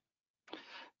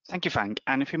 Thank you, Frank.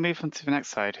 And if we move on to the next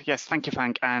slide, yes, thank you,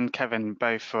 Frank and Kevin,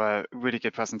 both for really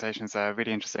good presentations.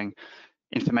 Really interesting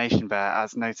information there.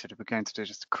 As noted, we're going to do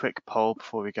just a quick poll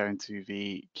before we go into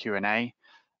the Q&A.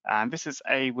 This is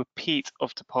a repeat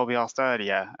of the poll we asked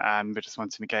earlier. We just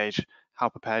wanted to gauge how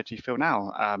prepared do you feel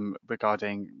now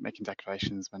regarding making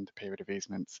declarations when the period of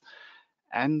easements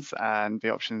ends. And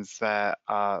the options there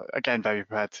are, again, very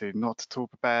prepared to not at all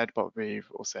prepared, but we've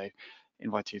also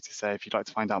invite you to say if you'd like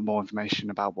to find out more information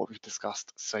about what we've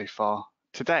discussed so far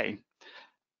today.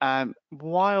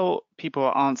 While people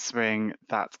are answering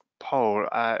that poll,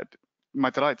 my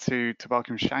delight to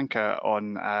welcome Shankar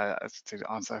on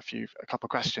to answer a couple of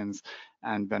questions,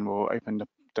 and then we'll open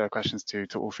the questions to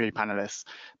all three panelists.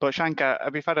 But Shankar,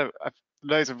 we've had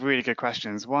loads of really good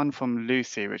questions. One from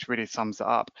Lucy, which really sums it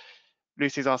up.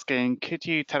 Lucy's asking, could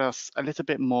you tell us a little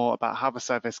bit more about how the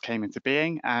service came into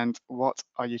being and what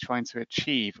are you trying to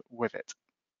achieve with it?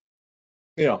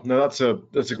 Yeah, no, that's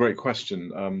a great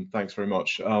question. Thanks very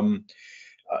much.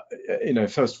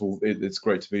 first of all, it's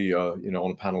great to be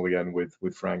on a panel again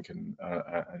with Frank and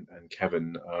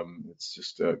Kevin. It's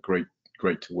just great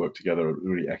to work together.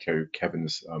 Really echo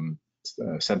Kevin's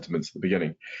sentiments at the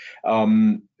beginning.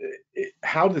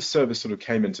 How this service sort of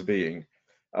came into being.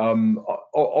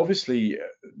 Obviously,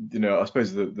 I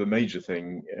suppose the major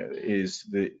thing is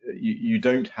that you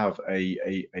don't have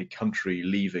a country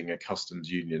leaving a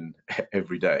customs union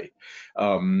every day.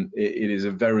 It is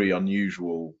a very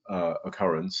unusual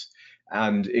occurrence,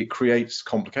 and it creates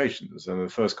complications. And the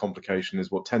first complication is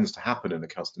what tends to happen in the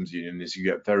customs union is you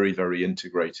get very, very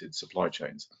integrated supply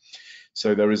chains.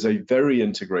 So there is a very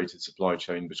integrated supply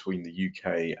chain between the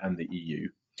UK and the EU.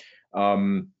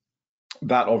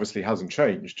 That obviously hasn't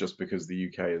changed just because the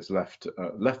UK has left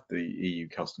the EU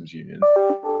customs union,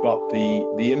 but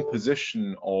the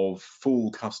imposition of full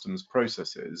customs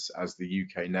processes, as the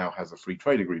UK now has a free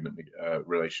trade agreement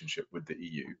relationship with the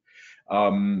EU,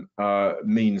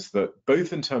 means that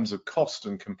both in terms of cost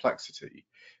and complexity,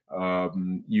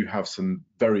 you have some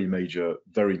very major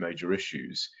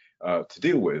issues to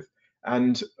deal with.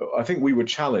 And I think we were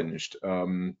challenged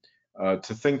to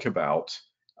think about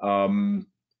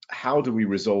how do we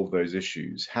resolve those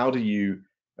issues? How do you,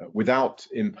 without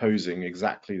imposing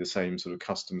exactly the same sort of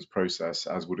customs process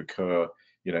as would occur,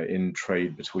 in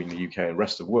trade between the UK and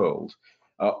rest of the world,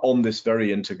 on this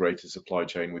very integrated supply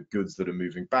chain with goods that are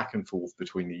moving back and forth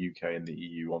between the UK and the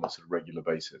EU on a sort of regular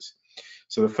basis?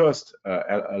 So the first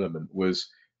element was,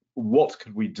 what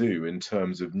could we do in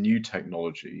terms of new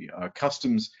technology?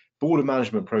 Customs border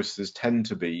management processes tend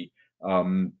to be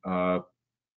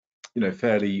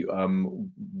fairly,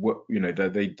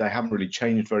 they haven't really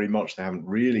changed very much. They haven't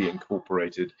really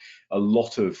incorporated a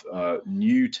lot of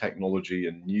new technology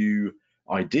and new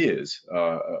ideas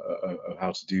of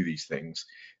how to do these things.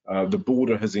 The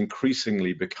border has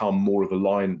increasingly become more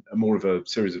of a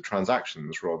series of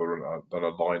transactions rather than a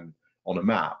line on a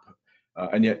map.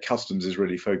 And yet customs is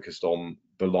really focused on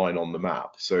the line on the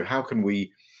map. So how can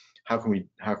we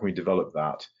develop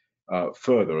that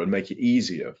further and make it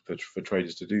easier for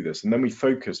traders to do this? And then we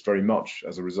focused very much,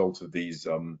 as a result of these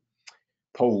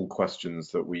poll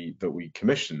questions that we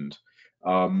commissioned,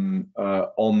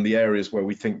 on the areas where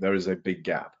we think there is a big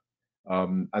gap.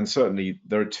 And certainly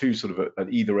there are two sort of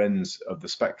at either ends of the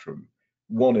spectrum.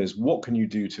 One is, what can you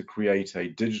do to create a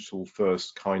digital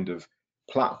first kind of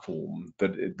platform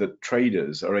that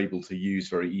traders are able to use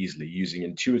very easily, using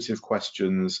intuitive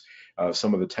questions,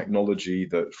 some of the technology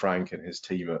that Frank and his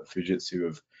team at Fujitsu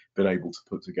have been able to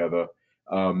put together.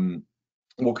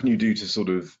 What can you do to sort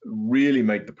of really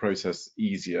make the process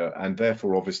easier and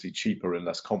therefore obviously cheaper and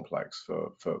less complex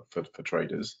for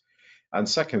traders? And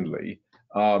secondly,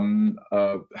 how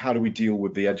do we deal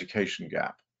with the education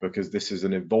gap? Because this is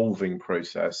an evolving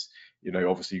process.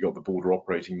 Obviously you've got the border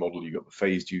operating model, you've got the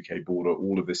phased UK border,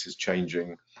 all of this is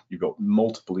changing. You've got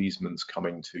multiple easements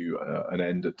coming to an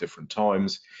end at different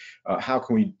times. How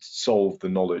can we solve the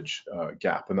knowledge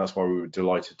gap? And that's why we were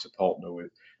delighted to partner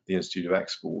with the Institute of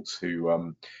Exports, who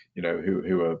are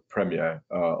premier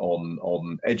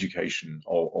on education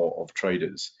of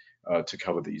traders to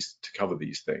cover these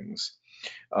things.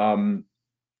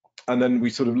 And then we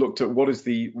sort of looked at what is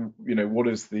the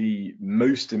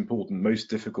most important, most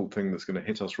difficult thing that's going to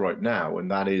hit us right now, and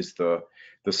that is the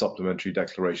supplementary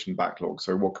declaration backlog.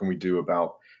 So what can we do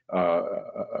about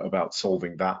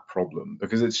solving that problem?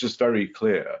 Because it's just very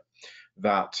clear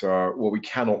that what we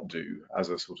cannot do as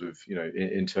a sort of,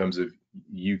 in terms of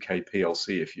UK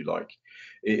PLC, if you like,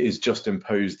 is just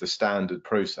impose the standard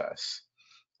process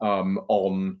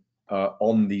on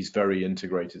these very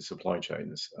integrated supply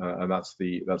chains, and that's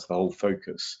the whole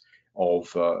focus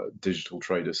of digital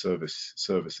trader services.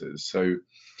 So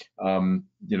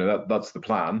that's the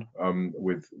plan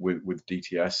with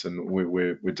DTS, and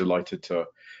we're delighted to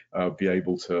be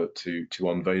able to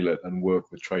unveil it and work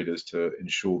with traders to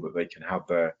ensure that they can have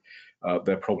their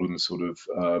problems sort of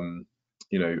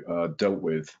dealt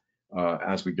with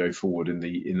as we go forward in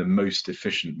the most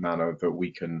efficient manner that we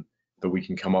can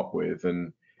come up with.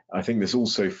 And I think this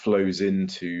also flows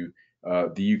into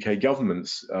the UK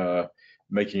government's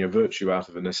making a virtue out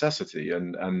of a necessity,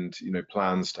 and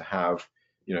plans to have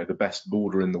the best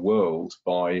border in the world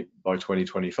by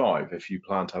 2025. If you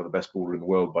plan to have the best border in the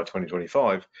world by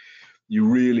 2025, you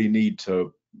really need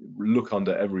to look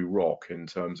under every rock in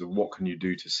terms of what can you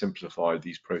do to simplify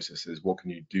these processes, what can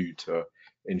you do to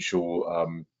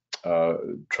ensure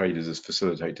trade is as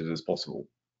facilitated as possible.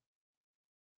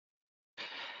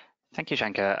 Thank you,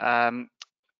 Shankar.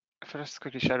 If I just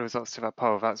quickly share the results to that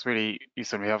poll, that's really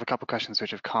useful. We have a couple of questions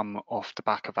which have come off the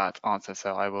back of that answer,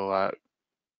 so I will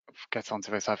get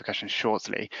onto those other questions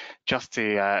shortly. Just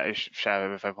to share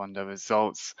with everyone the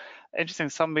results. Interesting,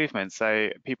 some movement. So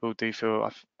people do feel,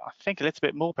 I think, a little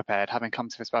bit more prepared having come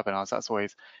to this webinar. So that's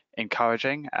always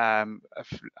encouraging, and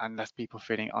less people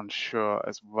feeling unsure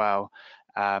as well.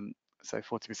 So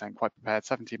 40% quite prepared,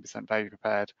 17% very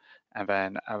prepared, and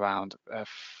then around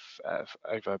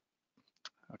over, oh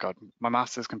God, my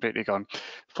maths is completely gone,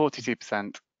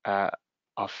 42%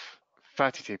 of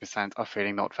 32% are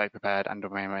feeling not very prepared, and the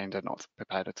remainder not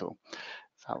prepared at all.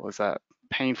 So that was a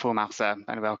painful maths there.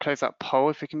 Anyway, I'll close that poll.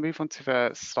 If we can move on to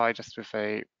the slide just with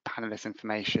a panelist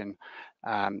information,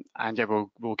 and yeah,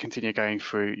 we'll continue going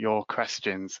through your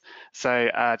questions. So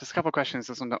just a couple of questions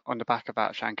just on the back of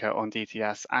that, Shankar, on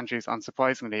DTS. Andrew's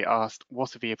unsurprisingly asked,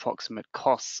 what are the approximate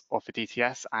costs of the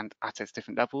DTS and at its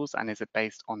different levels, and is it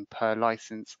based on per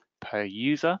license per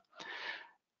user?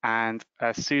 And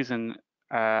Susan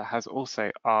has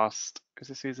also asked, is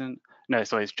it Susan? No,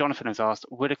 sorry, it's Jonathan has asked,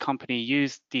 would a company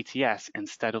use DTS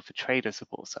instead of the trader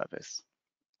support service?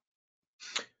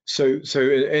 So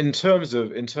in terms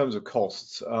of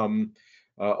costs,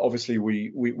 obviously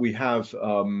we have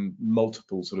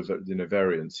multiple sort of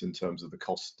variants in terms of the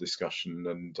cost discussion,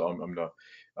 and I'm going to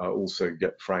also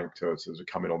get Frank to sort of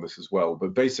come in on this as well.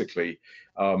 But basically,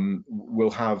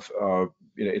 we'll have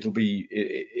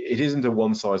it isn't a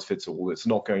one size fits all. It's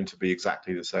not going to be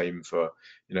exactly the same for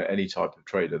any type of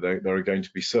trader. There are going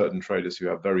to be certain traders who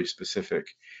have very specific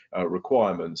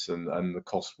requirements, and the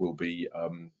cost will be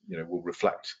will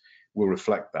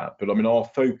reflect that. But I mean, our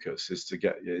focus is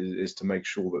to make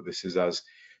sure that this is as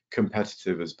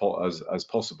competitive as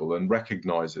possible, and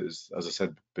recognizes, as I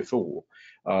said before,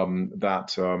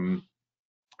 that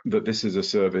this is a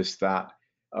service that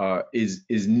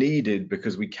is needed,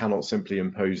 because we cannot simply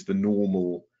impose the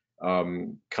normal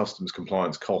customs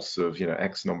compliance costs of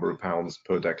X number of pounds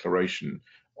per declaration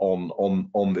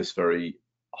on this very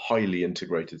highly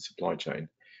integrated supply chain.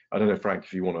 I don't know, Frank,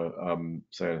 if you want to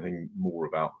say anything more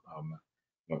about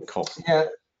cost. Yeah,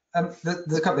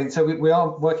 there's a couple of things. So we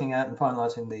are working out and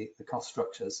finalising the cost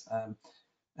structures.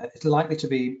 It's likely to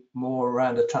be more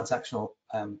around a transactional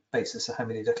basis. So how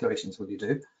many declarations will you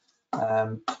do?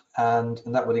 And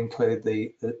that would include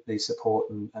the support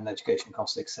and education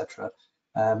costs, etc.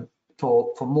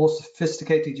 For more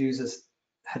sophisticated users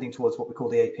heading towards what we call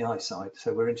the API side,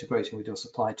 so we're integrating with your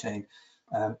supply chain.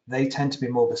 They tend to be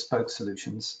more bespoke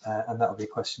solutions, and that will be a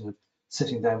question of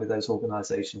sitting down with those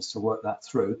organizations to work that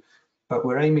through. But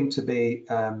we're aiming to be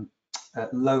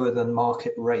lower than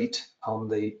market rate on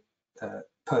the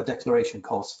per declaration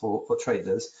costs for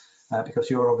traders, because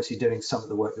you're obviously doing some of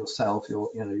the work yourself.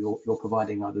 You're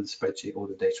providing either the spreadsheet or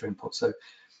the data input. So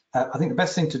I think the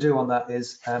best thing to do on that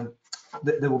is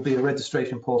there will be a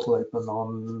registration portal open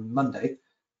on Monday,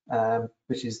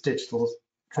 which is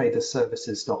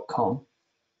digitaltraderservices.com.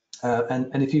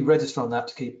 And if you register on that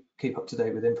to keep up to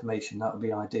date with information, that would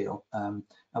be ideal. And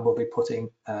we'll be putting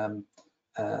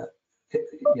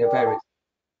various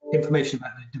information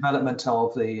about the development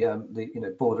of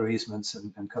the border easements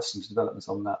and customs developments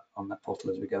on that portal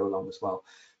as we go along as well.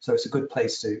 So it's a good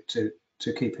place to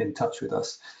keep in touch with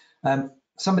us.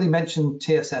 Somebody mentioned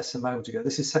TSS a moment ago.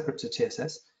 This is separate to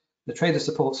TSS. The Trader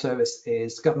Support Service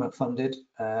is government funded.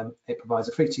 It provides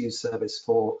a free-to-use service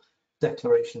for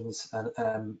declarations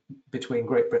between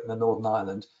Great Britain and Northern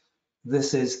Ireland.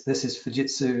 This is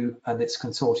Fujitsu and its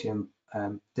consortium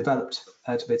developed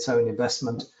out of its own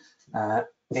investment.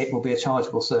 It will be a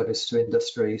chargeable service to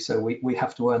industry, so we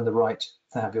have to earn the right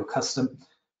to have your custom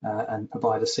and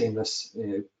provide a seamless,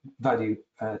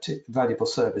 valuable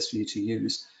service for you to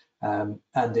use. And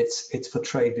it's for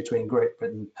trade between Great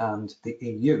Britain and the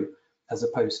EU, as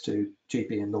opposed to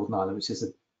GB and Northern Ireland, which is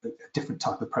a different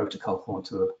type of protocol, for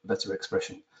want of a better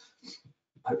expression.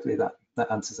 Hopefully that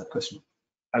answers that question.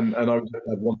 And I would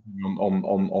add one thing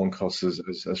on costs,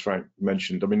 as Frank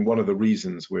mentioned. I mean, one of the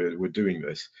reasons we're doing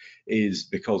this is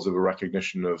because of a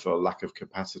recognition of a lack of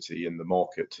capacity in the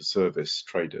market to service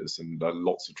traders, and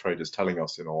lots of traders telling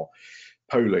us in our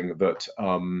polling that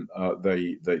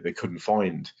they couldn't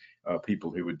find people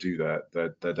who would do their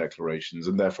declarations,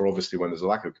 and therefore, obviously, when there's a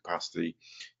lack of capacity,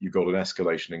 you've got an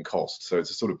escalation in cost. So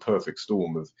it's a sort of perfect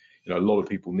storm of a lot of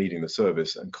people needing the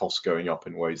service and costs going up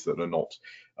in ways that are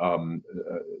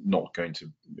not going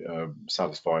to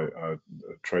satisfy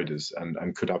traders,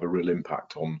 and could have a real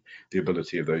impact on the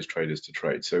ability of those traders to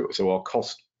trade. So our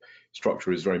cost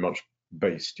structure is very much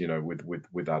based,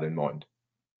 with that in mind.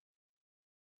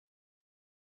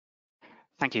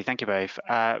 Thank you both.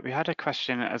 We had a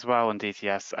question as well on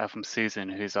DTS from Susan,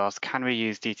 who's asked, can we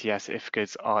use DTS if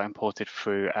goods are imported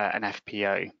through an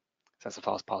FPO? So that's a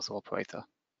fast parcel operator.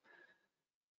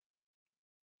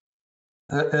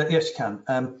 Yes, you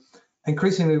can.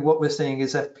 Increasingly, what we're seeing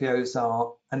is FPOs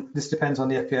are, and this depends on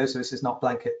the FPO, so this is not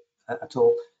blanket at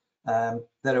all.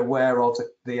 They're aware of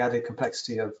the added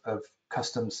complexity of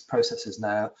customs processes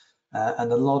now,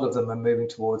 and a lot of them are moving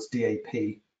towards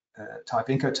DAP type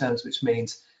Incoterms, which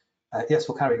means, yes,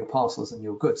 we'll carry your parcels and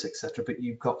your goods, etc., but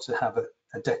you've got to have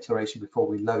a declaration before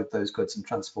we load those goods and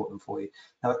transport them for you.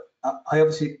 Now, I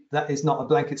obviously, that is not a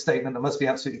blanket statement. I must be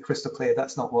absolutely crystal clear.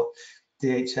 That's not what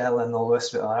DHL and all the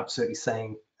rest of it are absolutely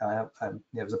saying.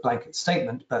 It was a blanket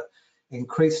statement, but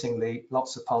increasingly,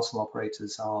 lots of parcel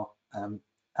operators are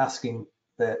asking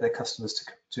their customers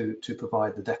to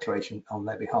provide the declaration on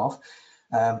their behalf.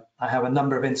 I have a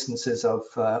number of instances of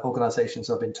organizations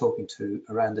I've been talking to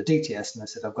around the DTS, and I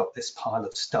said, I've got this pile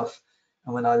of stuff.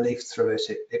 And when I leafed through it,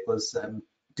 it was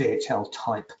DHL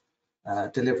type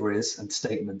deliveries and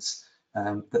statements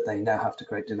that they now have to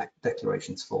create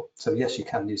declarations for. So yes, you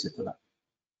can use it for that.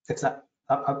 If that,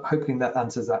 I'm hoping that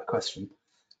answers that question.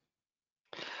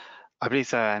 I believe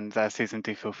so, and Susan,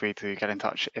 do feel free to get in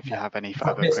touch if you have any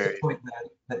further missed queries. the point there,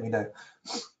 let me know.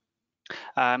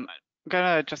 I'm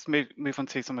going to just move on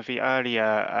to some of the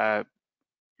earlier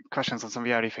questions on some of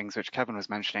the early things which Kevin was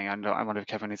mentioning, and I wonder if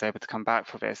Kevin is able to come back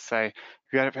for this. So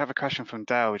we have a question from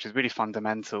Dale, which is really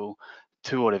fundamental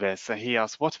to all of this. So he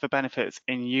asks, what are the benefits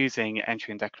in using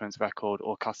entry and declarants record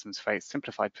or customs freight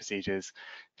simplified procedures?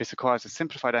 This requires a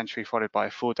simplified entry followed by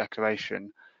a full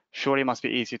declaration. Surely it must be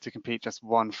easier to complete just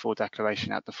one full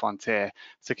declaration at the frontier.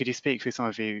 So could you speak through some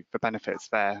of the benefits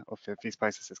there of these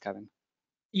processes, Kevin?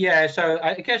 Yeah, so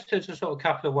I guess there's a sort of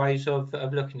couple of ways of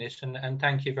looking at this, and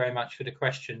thank you very much for the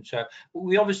question. So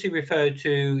we obviously refer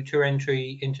to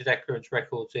entry into declarants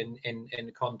records in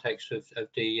the context of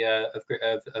the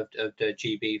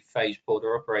GB phased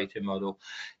border operating model.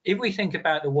 If we think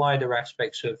about the wider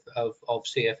aspects of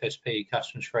CFSP,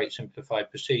 customs freight simplified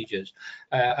procedures,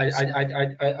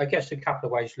 I guess a couple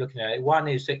of ways of looking at it. One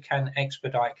is it can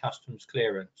expedite customs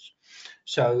clearance.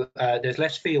 So there's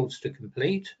less fields to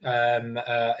complete in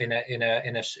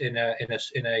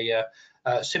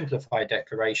a simplified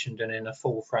declaration than in a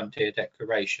full frontier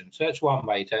declaration. So that's one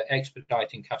way to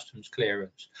expediting customs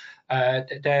clearance.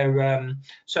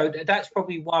 So that's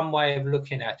probably one way of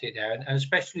looking at it there, and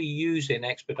especially using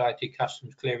expedited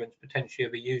customs clearance, potentially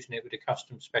over using it with a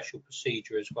customs special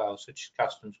procedure as well, such as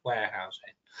customs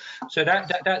warehousing. So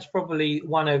that's probably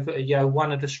one of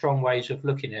the strong ways of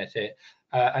looking at it.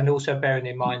 And also bearing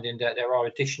in mind that there are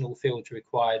additional fields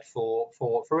required for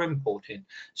importing.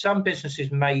 Some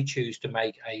businesses may choose to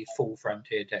make a full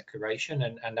frontier declaration,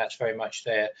 and that's very much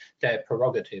their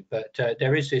prerogative. But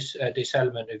there is this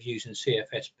element of using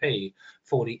CFSP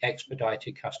for the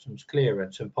expedited customs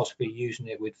clearance and possibly using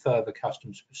it with further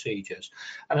customs procedures.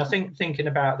 And I think thinking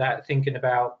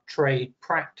about trade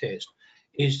practice,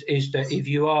 is that if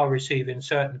you are receiving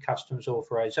certain customs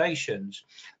authorizations,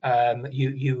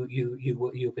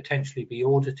 you potentially be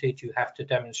audited. You have to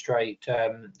demonstrate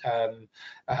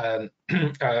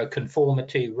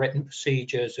conformity, written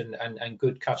procedures, and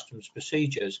good customs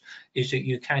procedures. Is that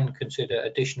you can consider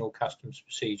additional customs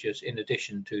procedures in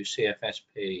addition to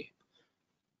CFSP.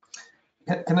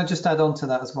 Can I just add on to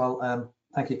that as well?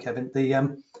 Thank you, Kevin.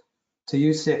 To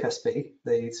use CFSP,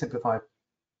 the simplified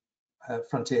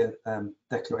frontier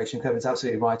declaration, Kevin's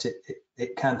absolutely right.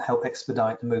 It can help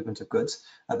expedite the movement of goods.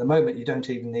 At the moment, you don't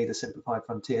even need a simplified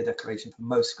frontier declaration for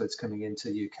most goods coming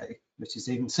into the UK, which is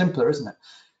even simpler, isn't it?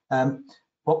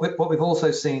 What we've also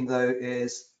seen, though,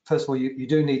 is first of all, you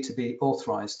do need to be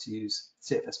authorised to use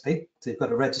CFSP, so you've got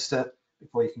to register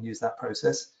before you can use that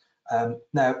process.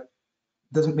 Now,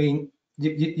 doesn't mean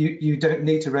you don't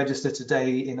need to register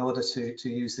today in order to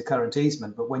use the current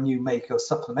easement, but when you make your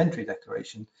supplementary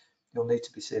declaration, you'll need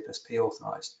to be CFSP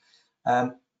authorised.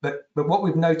 But what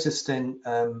we've noticed in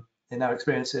our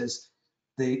experience is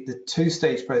the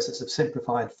two-stage process of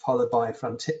simplified followed by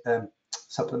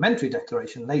supplementary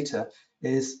declaration later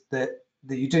is that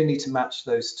you do need to match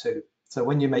those two. So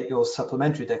when you make your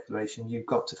supplementary declaration, you've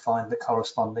got to find the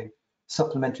corresponding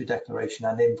supplementary declaration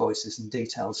and invoices and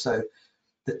details. So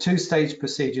the two-stage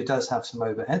procedure does have some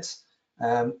overheads.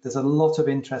 There's a lot of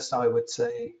interest, I would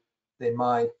say, in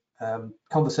my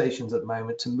conversations at the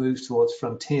moment to move towards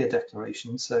frontier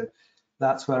declarations. So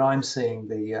that's where I'm seeing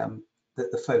the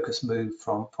focus move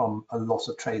from a lot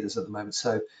of traders at the moment.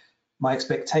 So my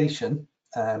expectation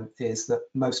is that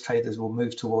most traders will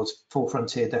move towards full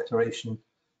frontier declaration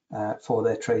for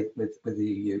their trade with the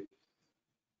EU.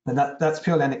 And that's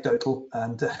purely anecdotal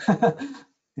and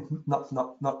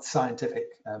not scientific.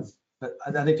 But I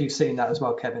don't know if you've seen that as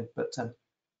well, Kevin. But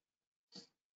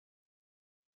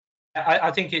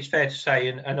I think it's fair to say,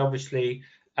 and obviously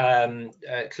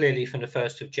Clearly, from the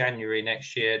 1st of January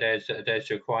next year, there's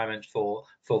requirements for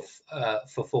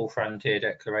full frontier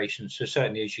declarations. So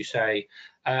certainly, as you say,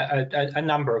 a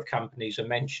number of companies are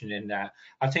mentioning that.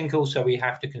 I think also we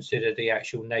have to consider the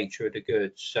actual nature of the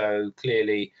goods. So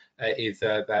clearly, if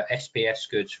SPS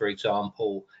goods, for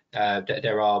example,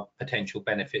 there are potential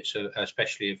benefits,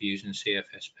 especially of using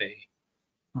CFSP.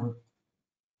 Mm-hmm.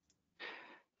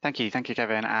 Thank you,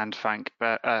 Kevin and Frank.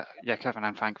 Kevin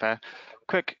and Frank there.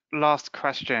 Quick last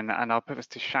question, and I'll put this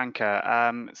to Shankar.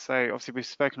 So obviously we've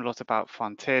spoken a lot about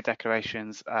frontier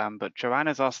declarations, but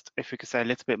Joanna's asked if we could say a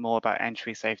little bit more about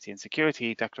entry, safety, and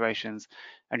security declarations.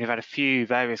 And we've had a few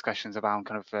various questions around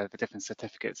kind of the different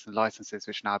certificates and licenses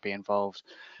which now be involved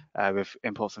with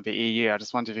imports from the EU. I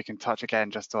just wonder if you can touch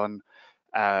again just on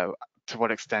to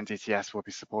what extent DTS will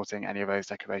be supporting any of those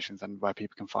declarations and where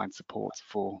people can find support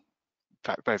for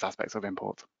those aspects of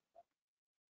import.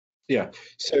 Yeah.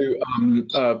 So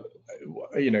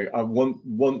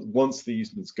once the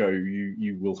easements go,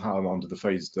 you will have under the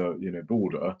phased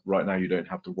border. Right now, you don't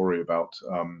have to worry about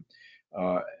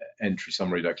entry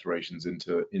summary declarations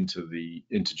into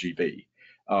GB.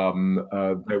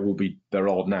 There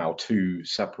are now 2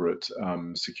 separate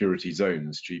security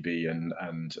zones, GB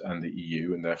and the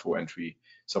EU, and therefore entry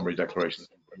summary declarations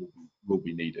will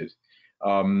be needed.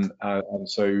 And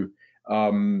so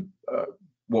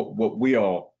what we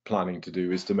are planning to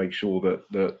do is to make sure that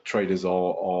the traders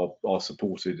are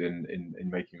supported in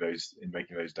making those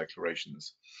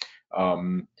declarations.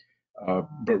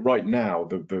 But right now,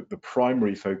 the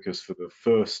primary focus for the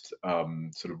first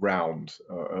sort of round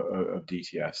of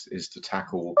DTS is to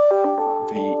tackle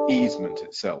the easement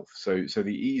itself. So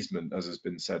the easement, as has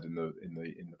been said in the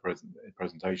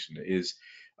presentation, is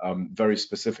very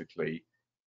specifically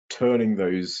turning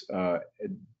those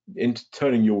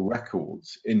turning your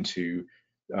records into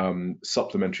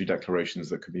supplementary declarations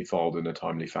that can be filed in a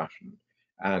timely fashion.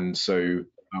 And so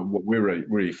what we're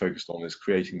really focused on is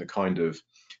creating the kind of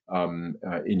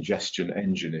ingestion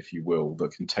engine, if you will,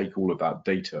 that can take all of that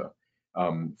data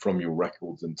from your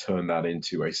records and turn that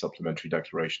into a supplementary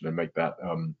declaration and make that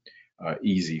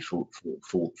easy for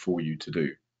you to do.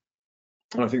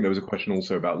 And I think there was a question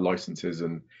also about licenses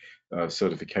and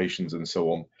certifications and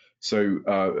so on. So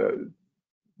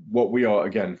what we are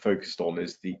again focused on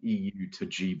is the EU to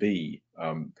GB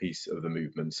piece of the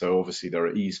movement. So obviously there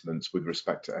are easements with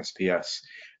respect to SPS,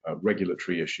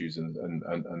 regulatory issues and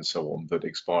so on that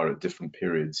expire at different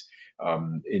periods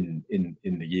in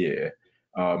the year.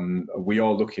 We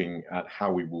are looking at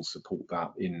how we will support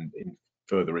that in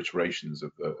further iterations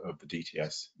of the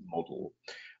DTS model.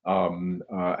 And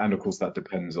of course that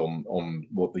depends on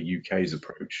what the UK's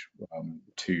approach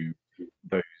to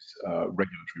those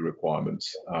regulatory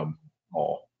requirements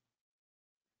are.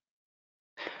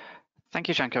 Thank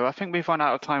you, Shankar. I think we've run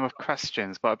out of time of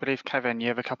questions, but I believe, Kevin, you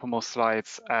have a couple more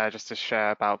slides just to share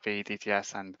about the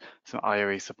DTS and some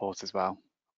IOE support as well.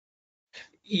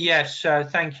 Yes,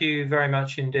 thank you very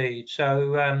much indeed.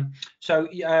 So,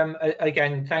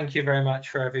 again, thank you very much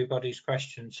for everybody's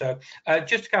questions. So,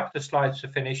 just a couple of slides to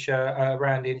finish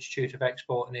around the Institute of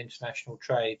Export and International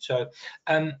Trade. So,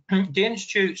 the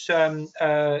Institute's certainly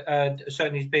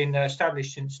has been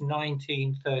established since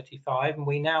 1935, and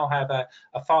we now have a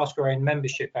fast-growing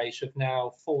membership base of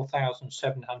now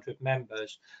 4,700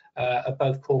 members, of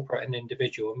both corporate and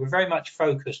individual. And we're very much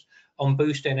focused on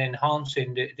boosting and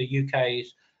enhancing the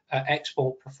UK's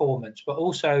export performance, but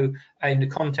also in the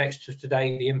context of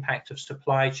today, the impact of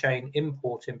supply chain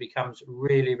importing becomes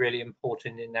really, really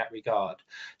important in that regard.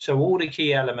 So all the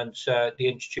key elements the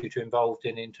Institute are involved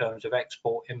in terms of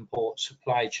export, import,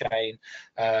 supply chain,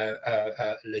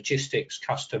 logistics,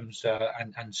 customs,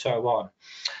 and so on.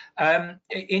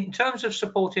 In terms of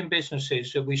supporting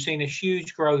businesses, we've seen a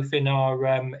huge growth in our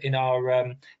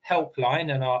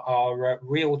helpline and our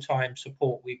real-time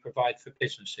support we provide for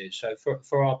businesses. So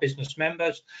for our business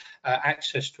members,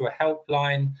 access to a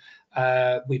helpline.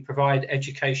 We provide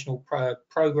educational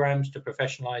programs to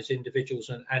professionalize individuals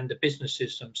and the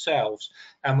businesses themselves,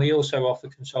 and we also offer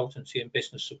consultancy and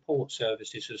business support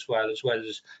services as well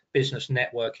as business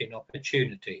networking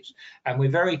opportunities. And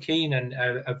we're very keen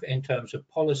in terms of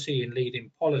policy and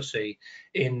leading policy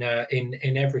in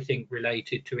everything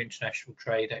related to international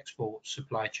trade, export,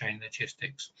 supply chain,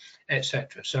 logistics,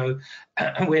 etc. So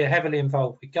we're heavily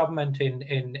involved with government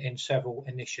in several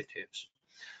initiatives.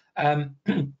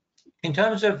 In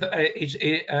terms of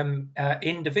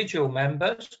individual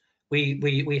members,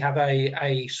 we have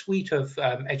a suite of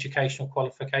educational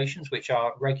qualifications which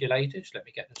are regulated. Let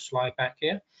me get the slide back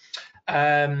here.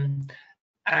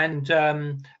 And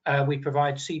we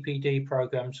provide CPD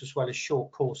programs as well as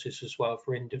short courses as well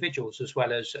for individuals, as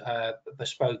well as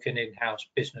bespoke and in-house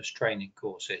business training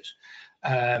courses.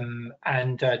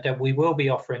 And that we will be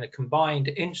offering a combined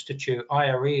institute,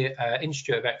 IRE,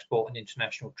 Institute of Export and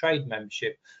International Trade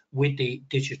membership with the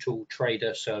digital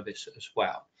trader service as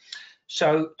well.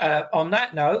 So on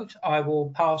that note, I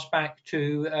will pass back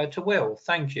to Will.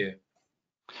 Thank you.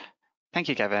 Thank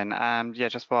you, Kevin. Yeah,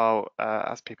 just while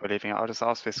as people are leaving, I'll just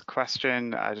ask this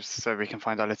question just so we can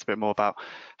find out a little bit more about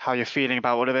how you're feeling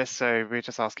about all of this. So we're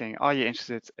just asking, are you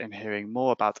interested in hearing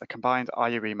more about a combined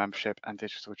IRE membership and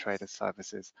digital trader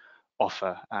services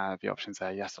offer? The options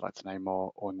there, yes, I'd like to know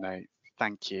more, or no,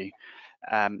 thank you.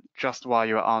 Just while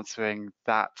you were answering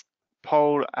that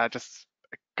poll, just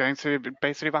going to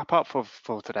basically wrap up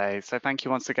for today. So thank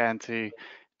you once again to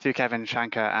Kevin,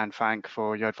 Shankar and Frank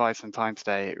for your advice and time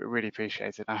today. Really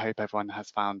appreciate it. I hope everyone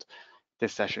has found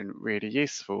this session really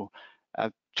useful.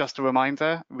 Just a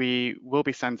reminder, we will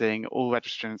be sending all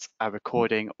registrants a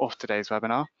recording of today's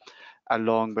webinar,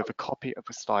 along with a copy of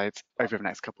the slides over the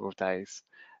next couple of days.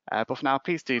 But for now,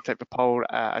 please do take the poll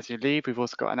as you leave. We've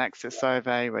also got an exit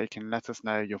survey where you can let us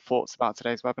know your thoughts about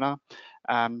today's webinar.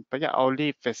 But yeah, I'll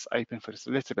leave this open for just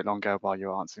a little bit longer while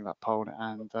you're answering that poll,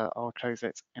 and I'll close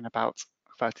it in about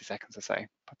 30 seconds or so.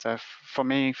 But from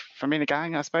me and the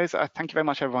gang, I suppose, thank you very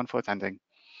much everyone for attending.